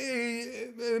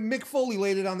 Mick Foley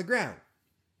laid it on the ground.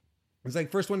 It's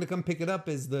like first one to come pick it up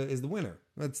is the winner.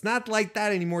 It's not like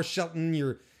that anymore, Shelton.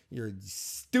 You're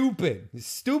stupid. You're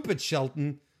stupid,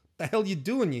 Shelton. What the hell you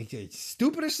doing? You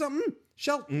stupid or something?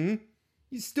 Shelton,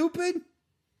 you stupid?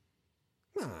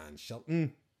 Come on,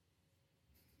 Shelton.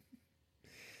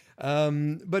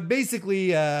 But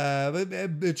basically,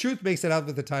 the Truth makes it out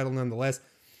with the title nonetheless.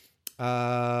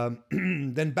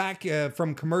 Then back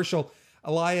from commercial,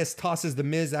 Elias tosses the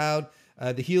Miz out.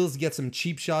 The heels get some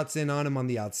cheap shots in on him on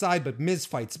the outside, but Miz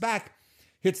fights back,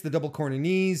 hits the double corner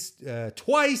knees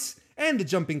twice, and the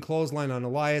jumping clothesline on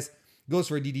Elias. Goes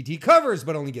for a DDT, covers,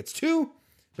 but only gets 2.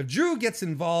 But Drew gets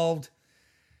involved,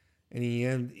 and he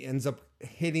ends up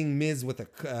hitting Miz with a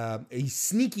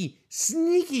sneaky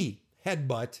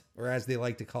headbutt, or as they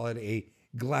like to call it, a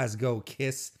Glasgow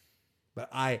kiss. But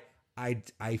I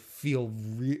feel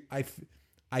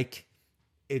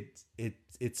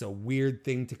it's a weird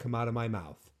thing to come out of my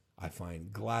mouth. I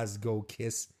find Glasgow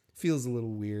kiss feels a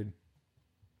little weird.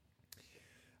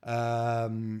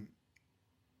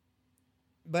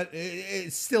 But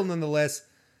it's still nonetheless,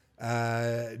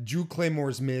 Drew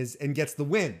claymores Miz and gets the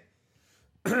win.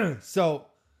 So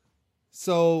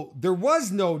there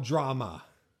was no drama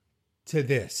to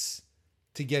this,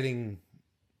 to getting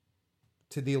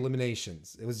to the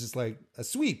eliminations. It was just like a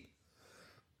sweep.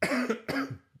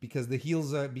 Because the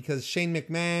heels because Shane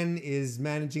McMahon is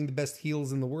managing the best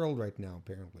heels in the world right now,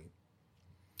 apparently.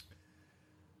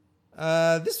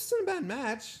 This wasn't a bad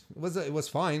match. It was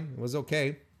fine. It was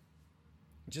okay.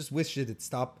 Just wish it had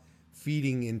stopped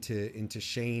feeding into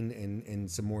Shane and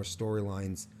some more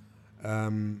storylines.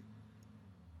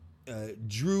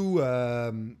 Drew,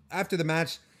 after the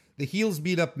match, the heels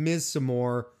beat up Miz some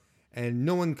more, and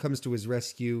no one comes to his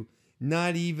rescue.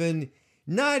 Not even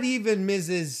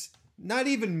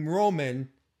Roman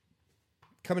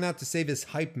coming out to save his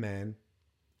hype man.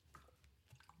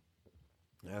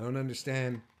 I don't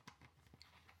understand.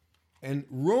 And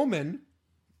Roman,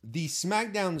 the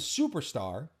SmackDown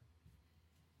superstar,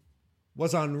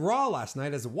 was on Raw last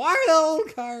night as a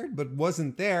wild card, but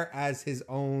wasn't there as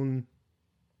on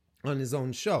his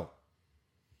own show.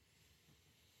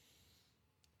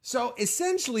 So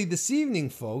essentially this evening,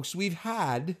 folks, we've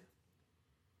had, if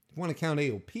you want to count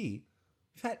AOP,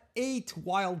 we've had 8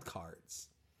 wild cards.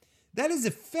 That is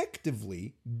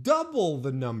effectively double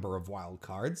the number of wild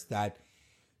cards that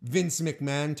Vince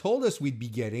McMahon told us we'd be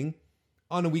getting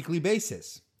on a weekly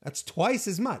basis. That's twice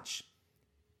as much.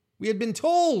 We had been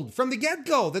told from the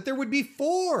get-go that there would be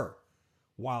 4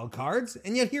 wild cards,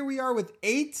 and yet here we are with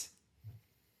 8.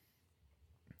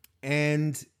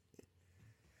 And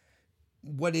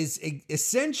what is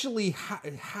essentially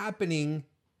happening,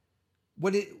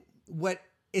 what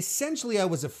essentially I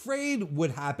was afraid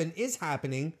would happen is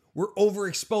happening. We're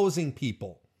overexposing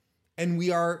people, and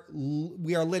we are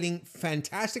letting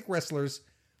fantastic wrestlers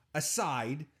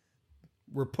aside.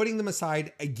 We're putting them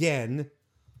aside again.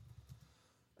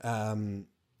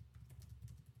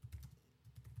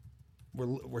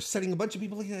 We're setting a bunch of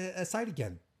people aside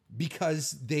again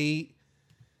because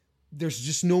there's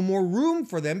just no more room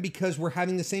for them because we're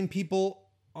having the same people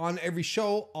on every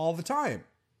show all the time.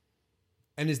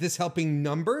 And is this helping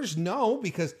numbers? No,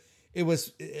 because it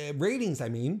was ratings. I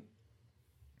mean,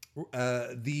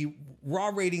 The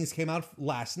Raw ratings came out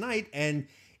last night, and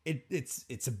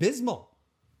it's abysmal.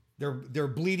 They're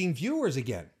bleeding viewers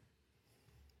again.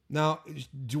 Now,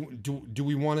 do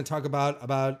we want to talk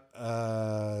about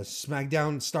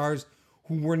SmackDown stars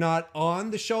who were not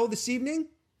on the show this evening?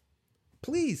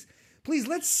 Please,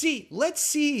 let's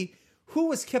see who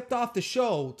was kept off the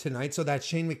show tonight so that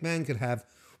Shane McMahon could have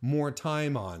more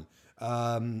time on.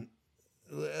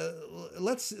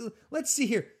 Let's see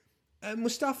here.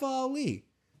 Mustafa Ali,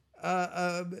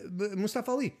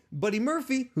 Buddy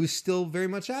Murphy, who's still very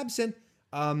much absent.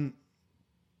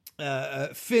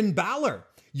 Finn Balor,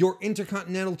 your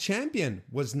Intercontinental Champion,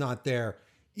 was not there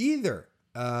either.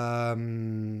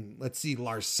 Let's see,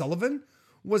 Lars Sullivan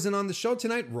wasn't on the show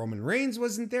tonight. Roman Reigns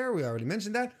wasn't there. We already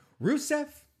mentioned that. Rusev,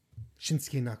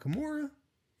 Shinsuke Nakamura.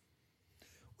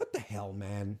 What the hell,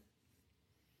 man?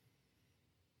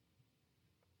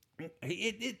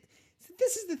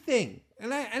 This is the thing,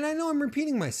 and I know I'm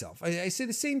repeating myself. I say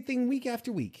the same thing week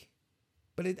after week,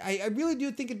 but I really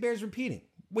do think it bears repeating.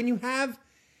 When you have,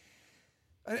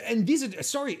 and these are,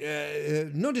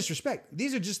 no disrespect,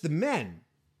 these are just the men,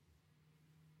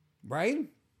 right?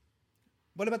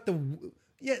 What about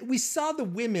we saw the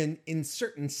women in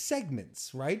certain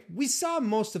segments, right? We saw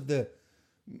most of the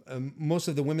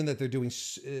women that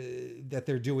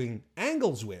they're doing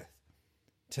angles with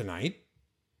tonight.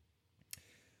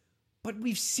 But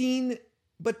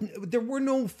there were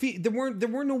no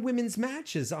women's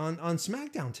matches on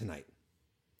SmackDown tonight.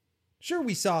 Sure,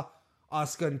 we saw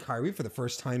Asuka and Kairi for the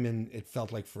first time in it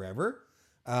felt like forever.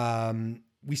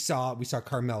 We saw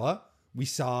Carmella. We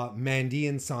saw Mandy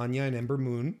and Sonya and Ember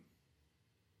Moon.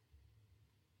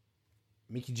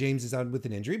 Mickie James is out with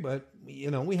an injury, but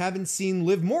we haven't seen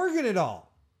Liv Morgan at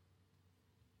all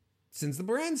since the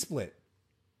brand split.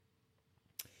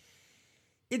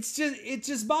 It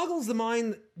just boggles the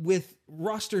mind with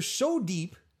roster so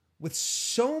deep, with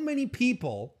so many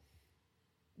people,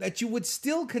 that you would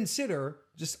still consider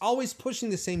just always pushing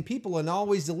the same people and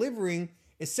always delivering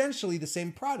essentially the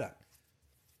same product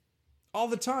all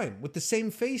the time with the same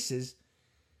faces.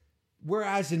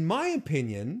 Whereas, in my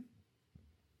opinion,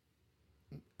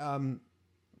 a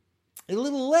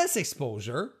little less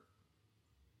exposure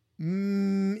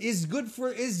is good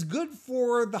for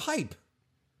the hype.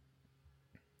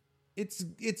 It's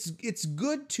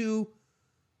good to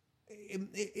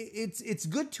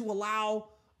allow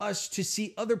us to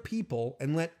see other people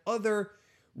and let other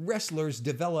wrestlers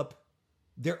develop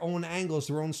their own angles,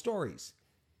 their own stories.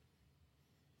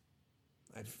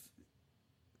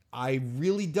 I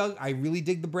really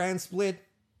dig the brand split.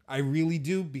 I really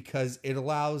do, because it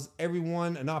allows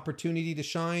everyone an opportunity to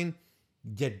shine,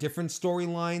 get different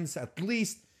storylines. At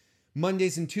least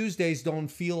Mondays and Tuesdays don't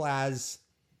feel as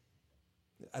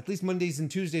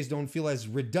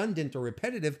redundant or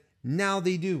repetitive. Now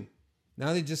they do.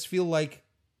 Now they just feel like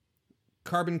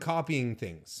carbon copying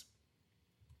things.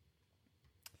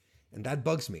 And that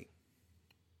bugs me.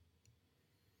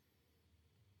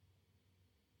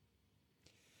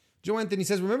 Joe Anthony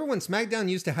says, remember when SmackDown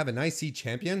used to have an IC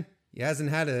champion? He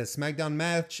hasn't had a SmackDown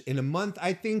match in a month.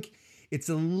 I think it's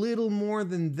a little more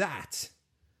than that.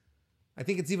 I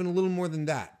think it's even a little more than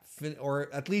that.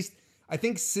 Or at least, I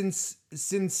think since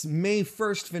May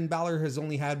 1st, Finn Balor has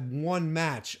only had one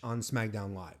match on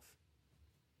SmackDown Live,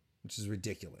 which is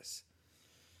ridiculous.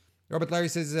 Robert Larry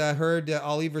says, heard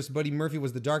Ali versus Buddy Murphy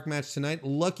was the dark match tonight.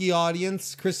 Lucky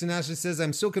audience. Kristen Ashley says,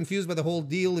 I'm so confused by the whole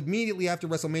deal. Immediately after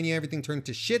WrestleMania, everything turned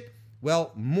to shit.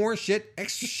 Well, more shit,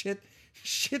 extra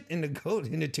shit in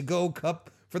a to-go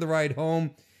cup for the ride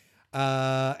home.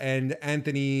 And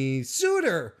Anthony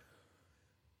Suter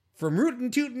from Rootin'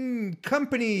 Tootin'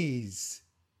 Companies,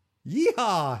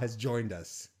 Yeehaw, has joined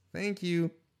us. Thank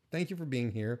you. Thank you for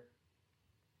being here,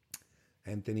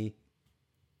 Anthony.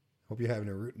 Hope you're having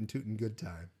a rootin' tootin' good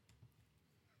time.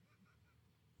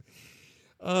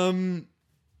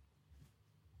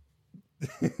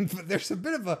 There's a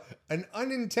bit of an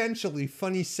unintentionally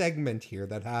funny segment here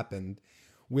that happened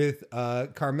with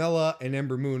Carmella and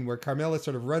Ember Moon, where Carmella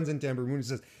sort of runs into Ember Moon and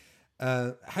says,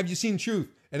 have you seen Truth?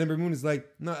 And Ember Moon is like,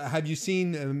 no, have you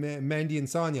seen Mandy and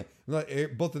Sonya?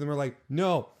 Both of them are like,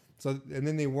 no. So, and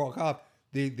then they walk off.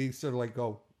 They sort of like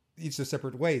go each their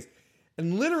separate ways.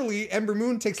 And literally, Ember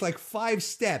Moon takes like 5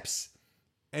 steps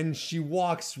and she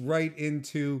walks right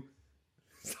into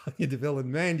Sonya Deville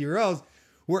and Mandy Rose,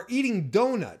 who are eating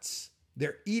donuts.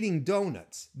 They're eating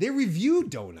donuts. They review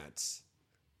donuts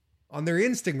on their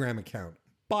Instagram account,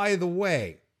 by the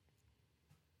way.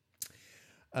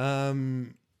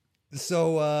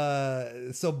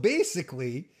 So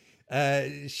basically,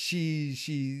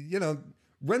 she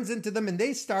runs into them and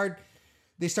they start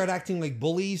they start acting like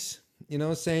bullies,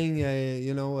 saying,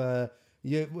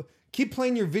 you keep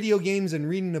playing your video games and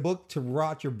reading a book to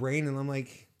rot your brain. And I'm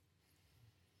like,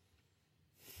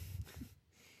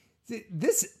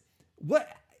 what?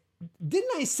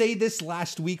 Didn't I say this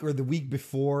last week or the week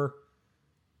before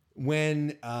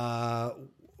when they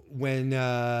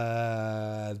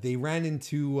ran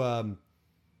into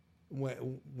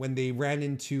when they ran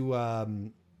into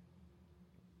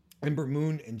Ember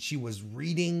Moon and she was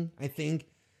reading, I think.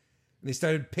 And they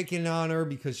started picking on her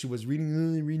because she was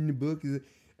reading the book. And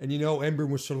Ember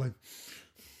was sort of like,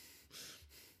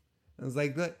 I was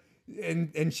like,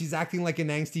 and she's acting like an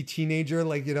angsty teenager,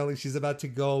 like, like she's about to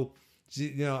go,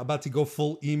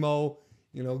 full emo,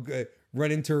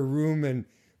 run into her room and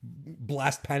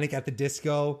blast Panic at the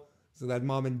Disco so that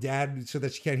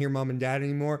she can't hear mom and dad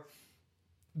anymore.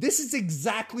 This is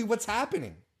exactly what's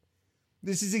happening.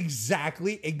 This is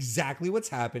exactly what's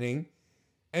happening.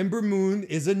 Ember Moon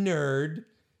is a nerd,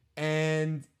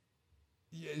 and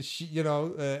she,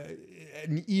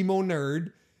 an emo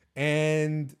nerd,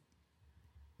 and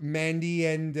Mandy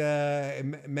and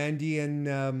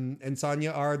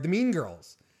Sonya are the mean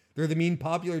girls. They're the mean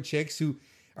popular chicks who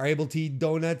are able to eat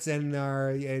donuts and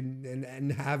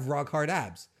have rock hard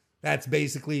abs. That's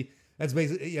basically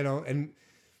and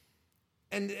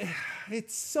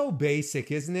it's so basic,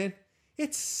 isn't it?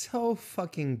 It's so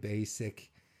fucking basic.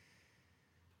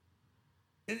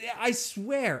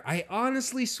 I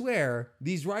honestly swear,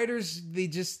 these writers,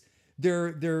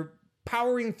 they're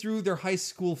powering through their high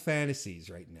school fantasies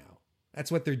right now.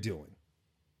 That's what they're doing.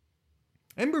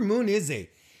 Ember Moon is a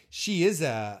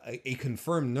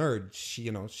confirmed nerd.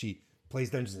 She plays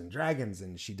Dungeons and Dragons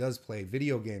and she does play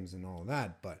video games and all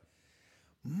that, but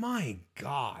my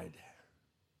God.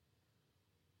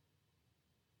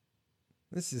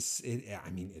 This is it. I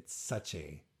mean,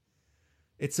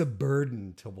 it's a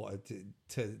burden to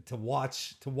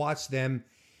watch them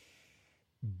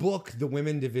book the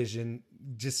women division.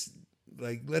 Just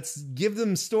like, let's give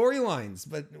them storylines,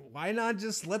 but why not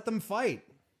just let them fight?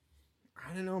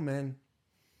 I don't know, man.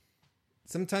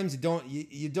 Sometimes you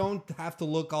don't have to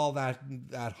look all that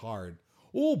hard.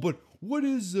 Oh, but what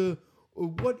is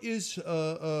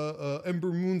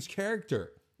Ember Moon's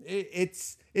character?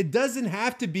 It doesn't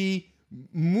have to be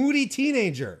moody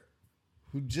teenager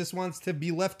who just wants to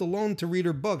be left alone to read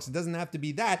her books. It doesn't have to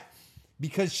be that,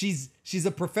 because she's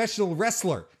a professional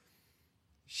wrestler.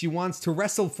 She wants to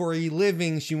wrestle for a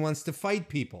living. She wants to fight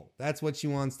people. That's what she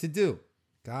wants to do.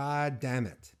 God damn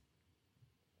it.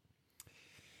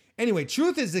 Anyway,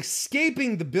 Truth is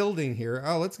escaping the building here.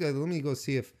 Oh, let's go. Let me go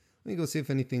see if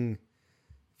anything's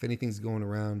going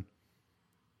around.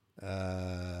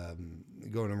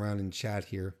 Going around in chat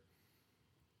here.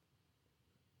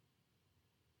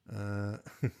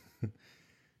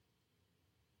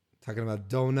 Talking about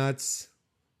donuts.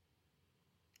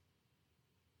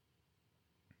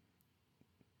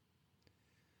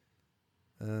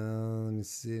 Let me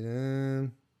see. A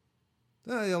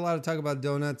lot of talk about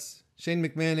donuts. Shane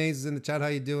McMahon is in the chat. How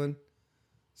you doing?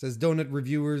 Says donut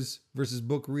reviewers versus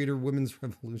book reader women's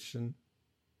revolution.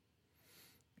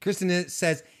 Kristen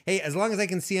says, hey, as long as I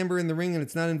can see Ember in the ring and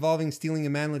it's not involving stealing a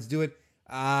man, let's do it.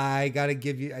 I gotta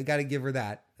give her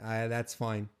that. That's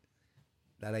fine.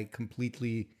 That I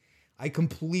completely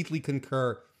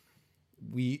concur.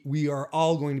 We are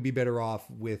all going to be better off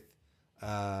with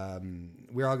Ember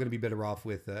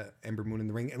Moon in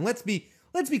the ring. And let's be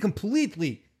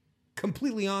completely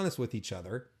honest with each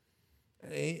other.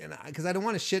 Because I don't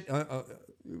want to shit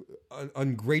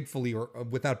ungratefully or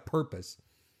without purpose.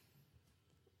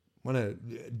 I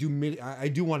do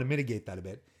want to mitigate that a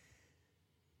bit.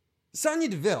 Sonya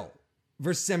Deville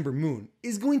versus Ember Moon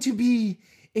is going to be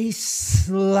a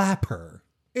slapper.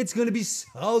 It's going to be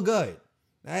so good.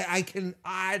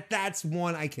 That's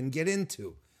one I can get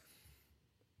into.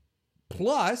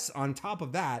 Plus, on top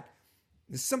of that,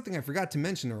 this is something I forgot to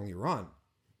mention earlier on.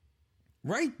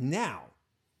 Right now,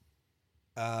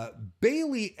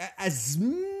 Bayley, as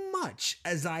much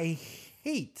as I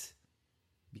hate,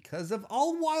 because of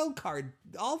all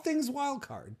things wild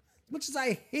card, as much as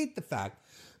I hate the fact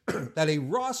that a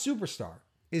Raw superstar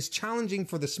is challenging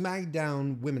for the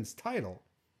SmackDown women's title,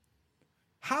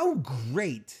 how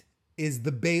great is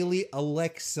the Bayley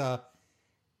Alexa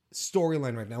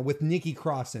storyline right now with Nikki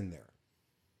Cross in there?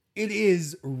 It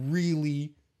is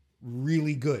really,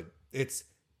 really good. It's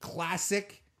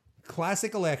classic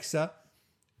Alexa,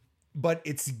 but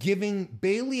it's giving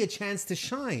Bayley a chance to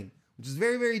shine, which is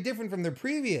very, very different from their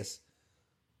previous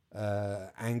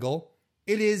angle.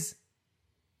 It is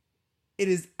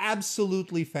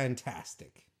absolutely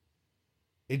fantastic.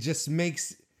 It just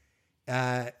makes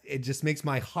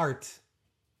my heart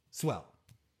Swell.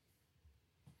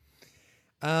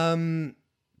 Oh,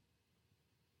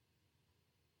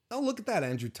 look at that.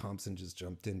 Andrew Thompson just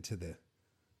jumped into the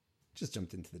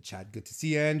chat. Good to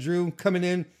see you, Andrew. Coming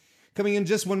in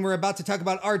just when we're about to talk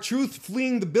about R-Truth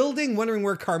fleeing the building, wondering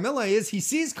where Carmella is. He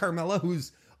sees Carmella,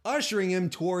 who's ushering him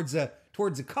towards a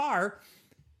car.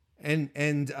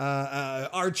 And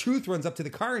R-Truth runs up to the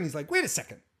car and he's like, wait a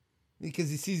second. Because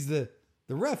he sees the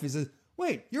ref. He says,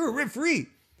 wait, you're a referee.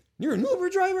 You're an Uber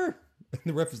driver? And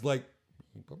the ref is like,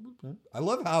 I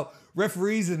love how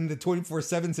referees in the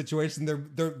 24/7 situation, they're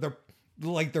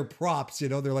like they're props, you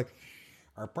know. They're like,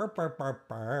 you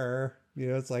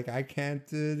know, it's like, I can't,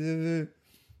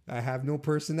 I have no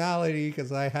personality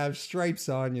because I have stripes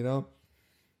on, you know.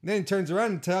 And then he turns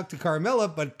around and talks to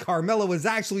Carmella, but Carmella was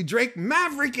actually Drake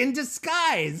Maverick in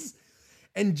disguise.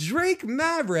 And Drake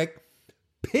Maverick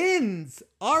pins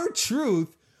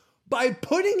R-Truth by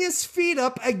putting his feet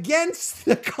up against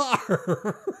the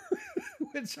car,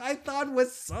 which I thought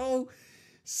was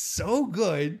so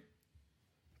good.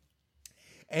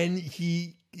 And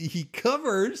he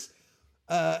covers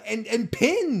and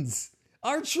pins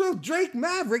R-Truth. Drake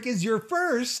Maverick is a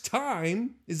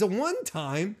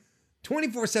one-time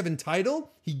 24/7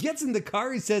 title. He gets in the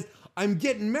car. He says, I'm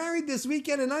getting married this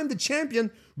weekend and I'm the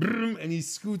champion. And he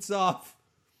scoots off.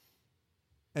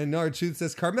 And R-Truth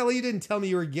says, Carmella, you didn't tell me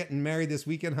you were getting married this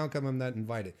weekend. How come I'm not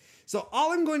invited? So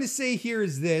all I'm going to say here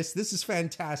is this. This is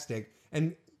fantastic.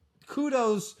 And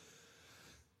kudos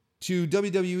to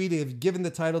WWE. They have given the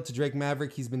title to Drake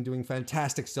Maverick. He's been doing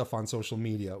fantastic stuff on social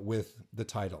media with the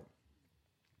title.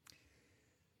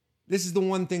 This is the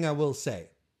one thing I will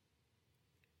say.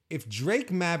 If Drake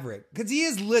Maverick, because he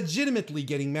is legitimately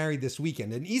getting married this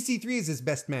weekend, and EC3 is his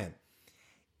best man.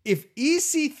 If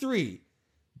EC3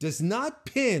 does not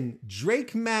pin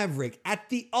Drake Maverick at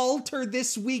the altar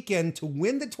this weekend to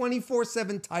win the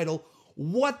 24/7 title,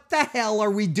 what the hell are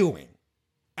we doing?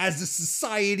 As a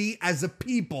society, as a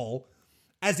people,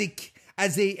 as a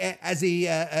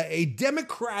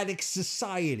democratic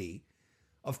society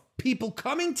of people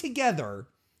coming together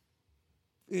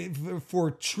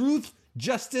for truth,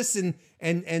 justice, and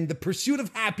the pursuit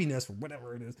of happiness, or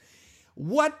whatever it is.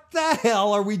 What the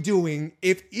hell are we doing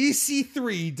if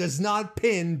EC3 does not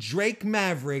pin Drake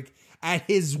Maverick at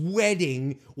his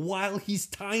wedding while he's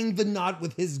tying the knot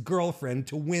with his girlfriend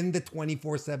to win the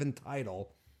 24/7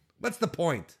 title? What's the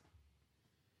point?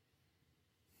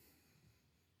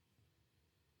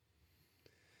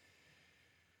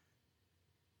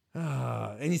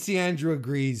 And you see Andrew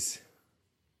agrees.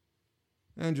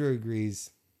 Andrew agrees.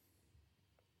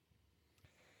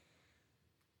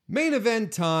 Main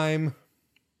event time.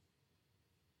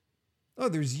 Oh,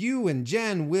 there's you and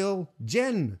Jen Will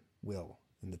in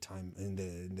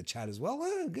the chat as well.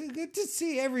 Oh, good to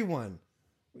see everyone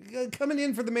coming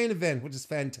in for the main event, which is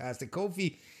fantastic.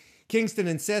 Kofi Kingston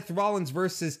and Seth Rollins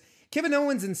versus Kevin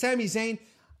Owens and Sami Zayn.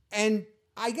 And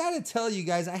I gotta tell you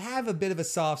guys, I have a bit of a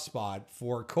soft spot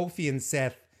for Kofi and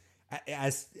Seth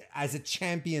as a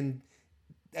champion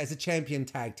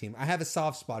tag team. I have a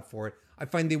soft spot for it. I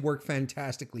find they work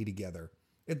fantastically together.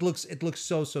 It looks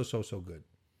so good.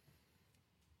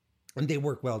 And they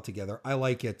work well together. I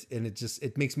like it. And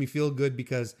it makes me feel good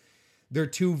because they're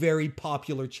two very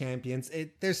popular champions.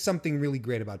 There's something really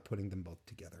great about putting them both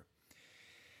together.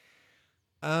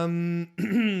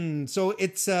 So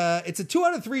it's a 2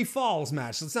 out of 3 falls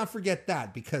match. Let's not forget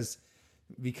that because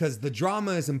the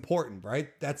drama is important,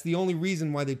 right? That's the only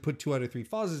reason why they put 2 out of 3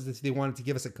 falls is that they wanted to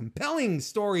give us a compelling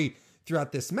story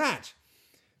throughout this match.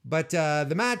 But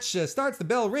the match starts, the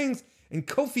bell rings, and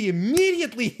Kofi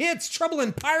immediately hits Trouble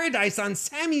in Paradise on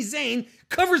Sami Zayn,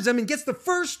 covers him, and gets the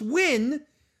first win,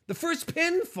 the first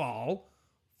pinfall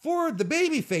for the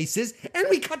babyfaces, and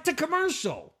we cut to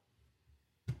commercial.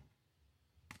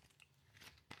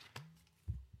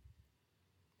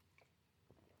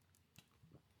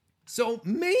 So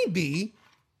maybe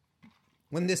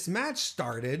when this match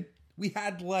started, we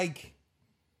had we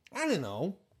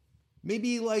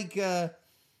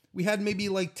had maybe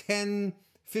 10,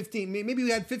 15, maybe we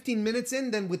had 15 minutes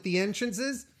in then with the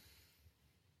entrances.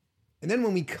 And then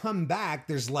when we come back,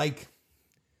 there's 9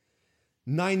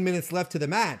 minutes left to the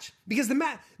match. Because the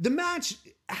match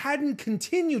hadn't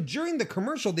continued during the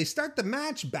commercial. They start the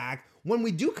match back when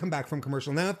we do come back from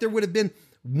commercial. Now, if there would have been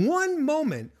one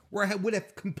moment where I would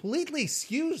have completely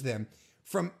excused them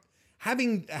from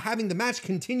having the match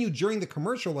continue during the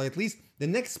commercial, or at least the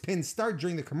next pin start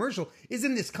during the commercial, is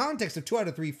in this context of 2 out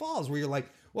of 3 falls, where you're like,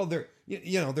 well,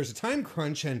 there's a time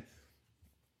crunch, and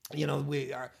we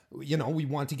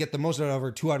want to get the most out of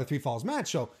our 2 out of 3 falls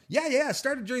match. So yeah,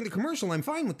 started during the commercial. I'm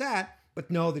fine with that, but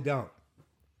no, they don't.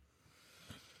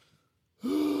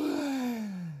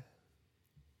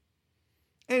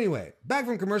 Anyway, back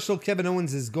from commercial, Kevin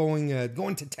Owens is going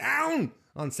to town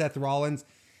on Seth Rollins.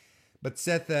 But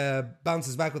Seth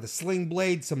bounces back with a sling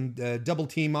blade. Some double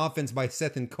team offense by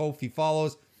Seth and Kofi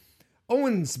follows.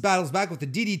 Owens battles back with the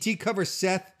DDT, covers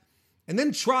Seth, and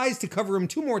then tries to cover him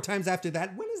 2 more times after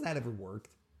that. When has that ever worked?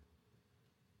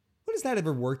 When has that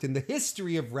ever worked in the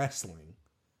history of wrestling?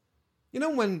 You know,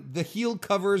 when the heel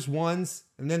covers once,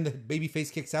 and then the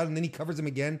babyface kicks out, and then he covers him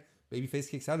again. Babyface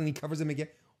kicks out, and he covers him again.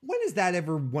 When has that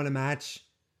ever won a match?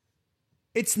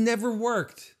 It's never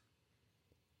worked.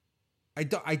 I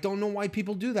don't know why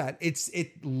people do that.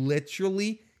 It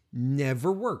literally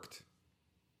never worked.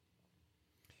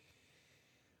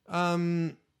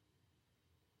 Sami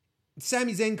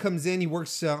Zayn comes in. He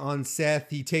works on Seth.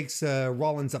 He takes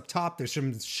Rollins up top. There's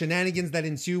some shenanigans that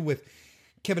ensue with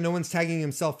Kevin Owens tagging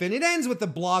himself in. It ends with a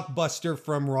blockbuster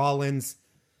from Rollins,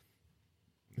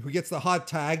 who gets the hot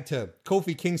tag to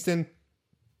Kofi Kingston,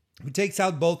 who takes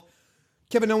out both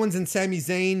Kevin Owens and Sami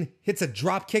Zayn, hits a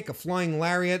drop kick, a flying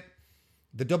lariat,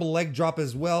 the double leg drop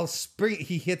as well.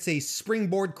 He hits a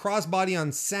springboard crossbody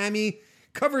on Sami,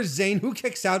 covers Zayn, who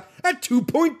kicks out at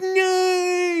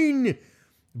 2.9.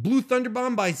 Blue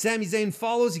Thunderbomb by Sami Zayn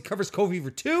follows. He covers Kofi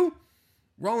for 2.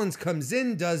 Rollins comes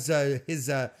in, does his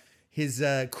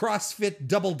CrossFit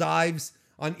double dives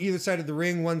on either side of the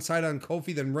ring, one side on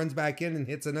Kofi, then runs back in and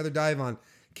hits another dive on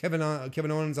Kevin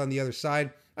Owens on the other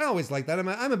side. I always like that.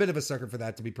 I'm a bit of a sucker for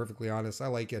that, to be perfectly honest. I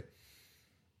like it.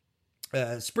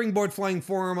 Springboard flying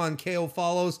forearm on KO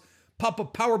follows.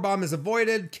 Pop-up powerbomb is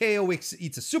avoided. KO eats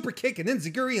a super kick, an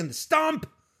enziguri, and the stomp.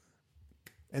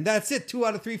 And that's it. 2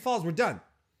 out of 3 falls. We're done.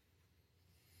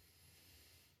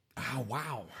 Oh,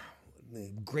 wow.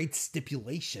 Great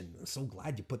stipulation. I'm so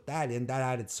glad you put that in. That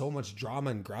added so much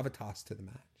drama and gravitas to the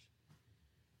match.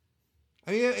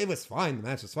 I mean, it was fine. The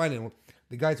match was fine. And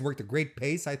the guys worked a great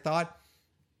pace, I thought.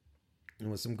 It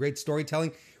was some great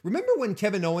storytelling. Remember when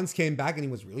Kevin Owens came back and he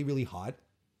was really, really hot?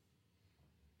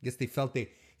 Guess they felt he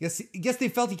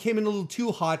came in a little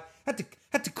too hot. Had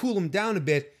to cool him down a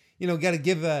bit. You know, gotta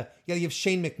give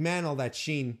Shane McMahon all that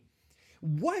sheen.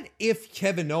 What if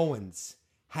Kevin Owens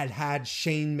had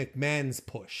Shane McMahon's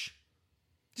push?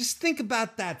 Just think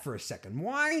about that for a second.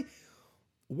 Why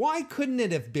couldn't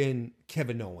it have been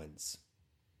Kevin Owens?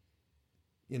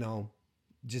 You know,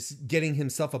 just getting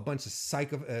himself a bunch of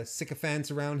sycophants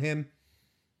around him.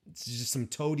 It's just some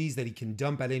toadies that he can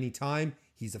dump at any time.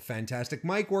 He's a fantastic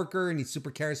mic worker and he's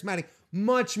super charismatic.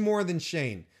 Much more than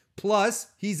Shane. Plus,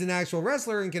 he's an actual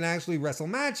wrestler and can actually wrestle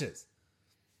matches.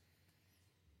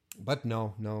 But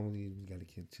no, you gotta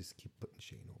just keep putting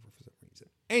Shane over for some reason.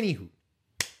 Anywho.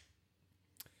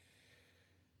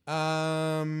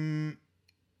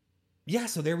 Yeah,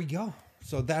 so there we go.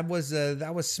 So that was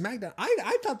SmackDown.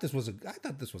 I thought this was a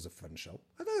fun show.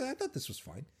 I thought this was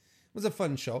fine. It was a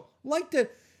fun show. Liked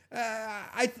it.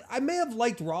 I may have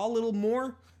liked Raw a little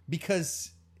more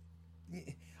because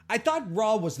I thought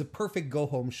Raw was the perfect go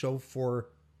home show for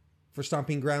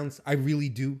Stomping Grounds. I really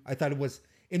do. I thought it was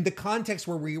in the context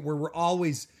where we're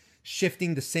always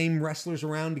shifting the same wrestlers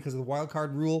around because of the wild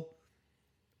card rule.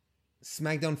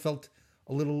 SmackDown felt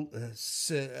a little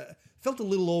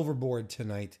overboard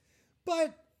tonight.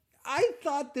 But I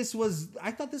thought this was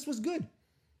good.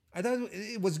 I thought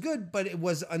it was good, but it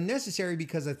was unnecessary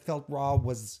because I felt Raw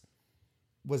was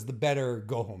the better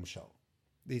go-home show.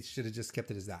 They should have just kept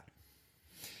it as that.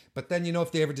 But then, you know,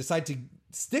 if they ever decide to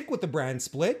stick with the brand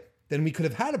split, then we could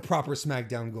have had a proper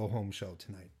SmackDown go-home show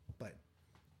tonight. But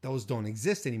those don't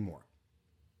exist anymore.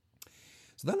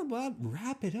 So that'll about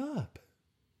wrap it up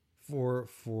for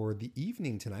the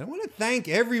evening tonight. I want to thank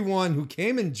everyone who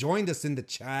came and joined us in the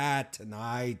chat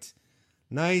tonight.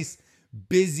 Nice,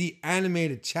 busy,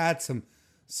 animated chat.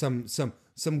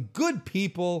 Some good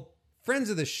people, friends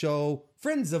of the show,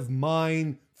 friends of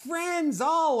mine, friends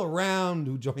all around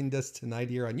who joined us tonight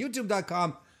here on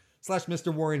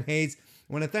youtube.com/Mr. Warren Hayes.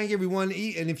 I want to thank everyone.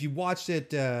 And if you watched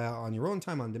it on your own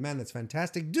time on demand, that's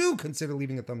fantastic. Do consider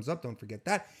leaving a thumbs up. Don't forget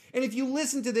that. And if you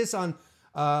listen to this on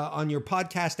your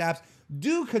podcast apps,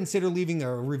 do consider leaving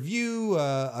a review,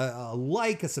 a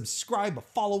like, a subscribe, a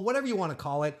follow, whatever you want to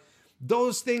call it.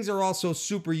 Those things are also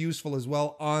super useful as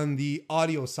well on the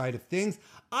audio side of things.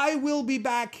 I will be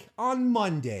back on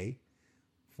Monday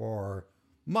for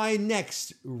my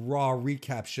next Raw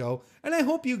recap show, and I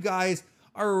hope you guys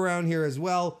are around here as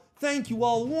well. Thank you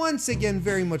all once again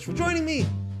very much for joining me.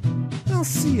 I'll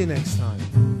see you next time.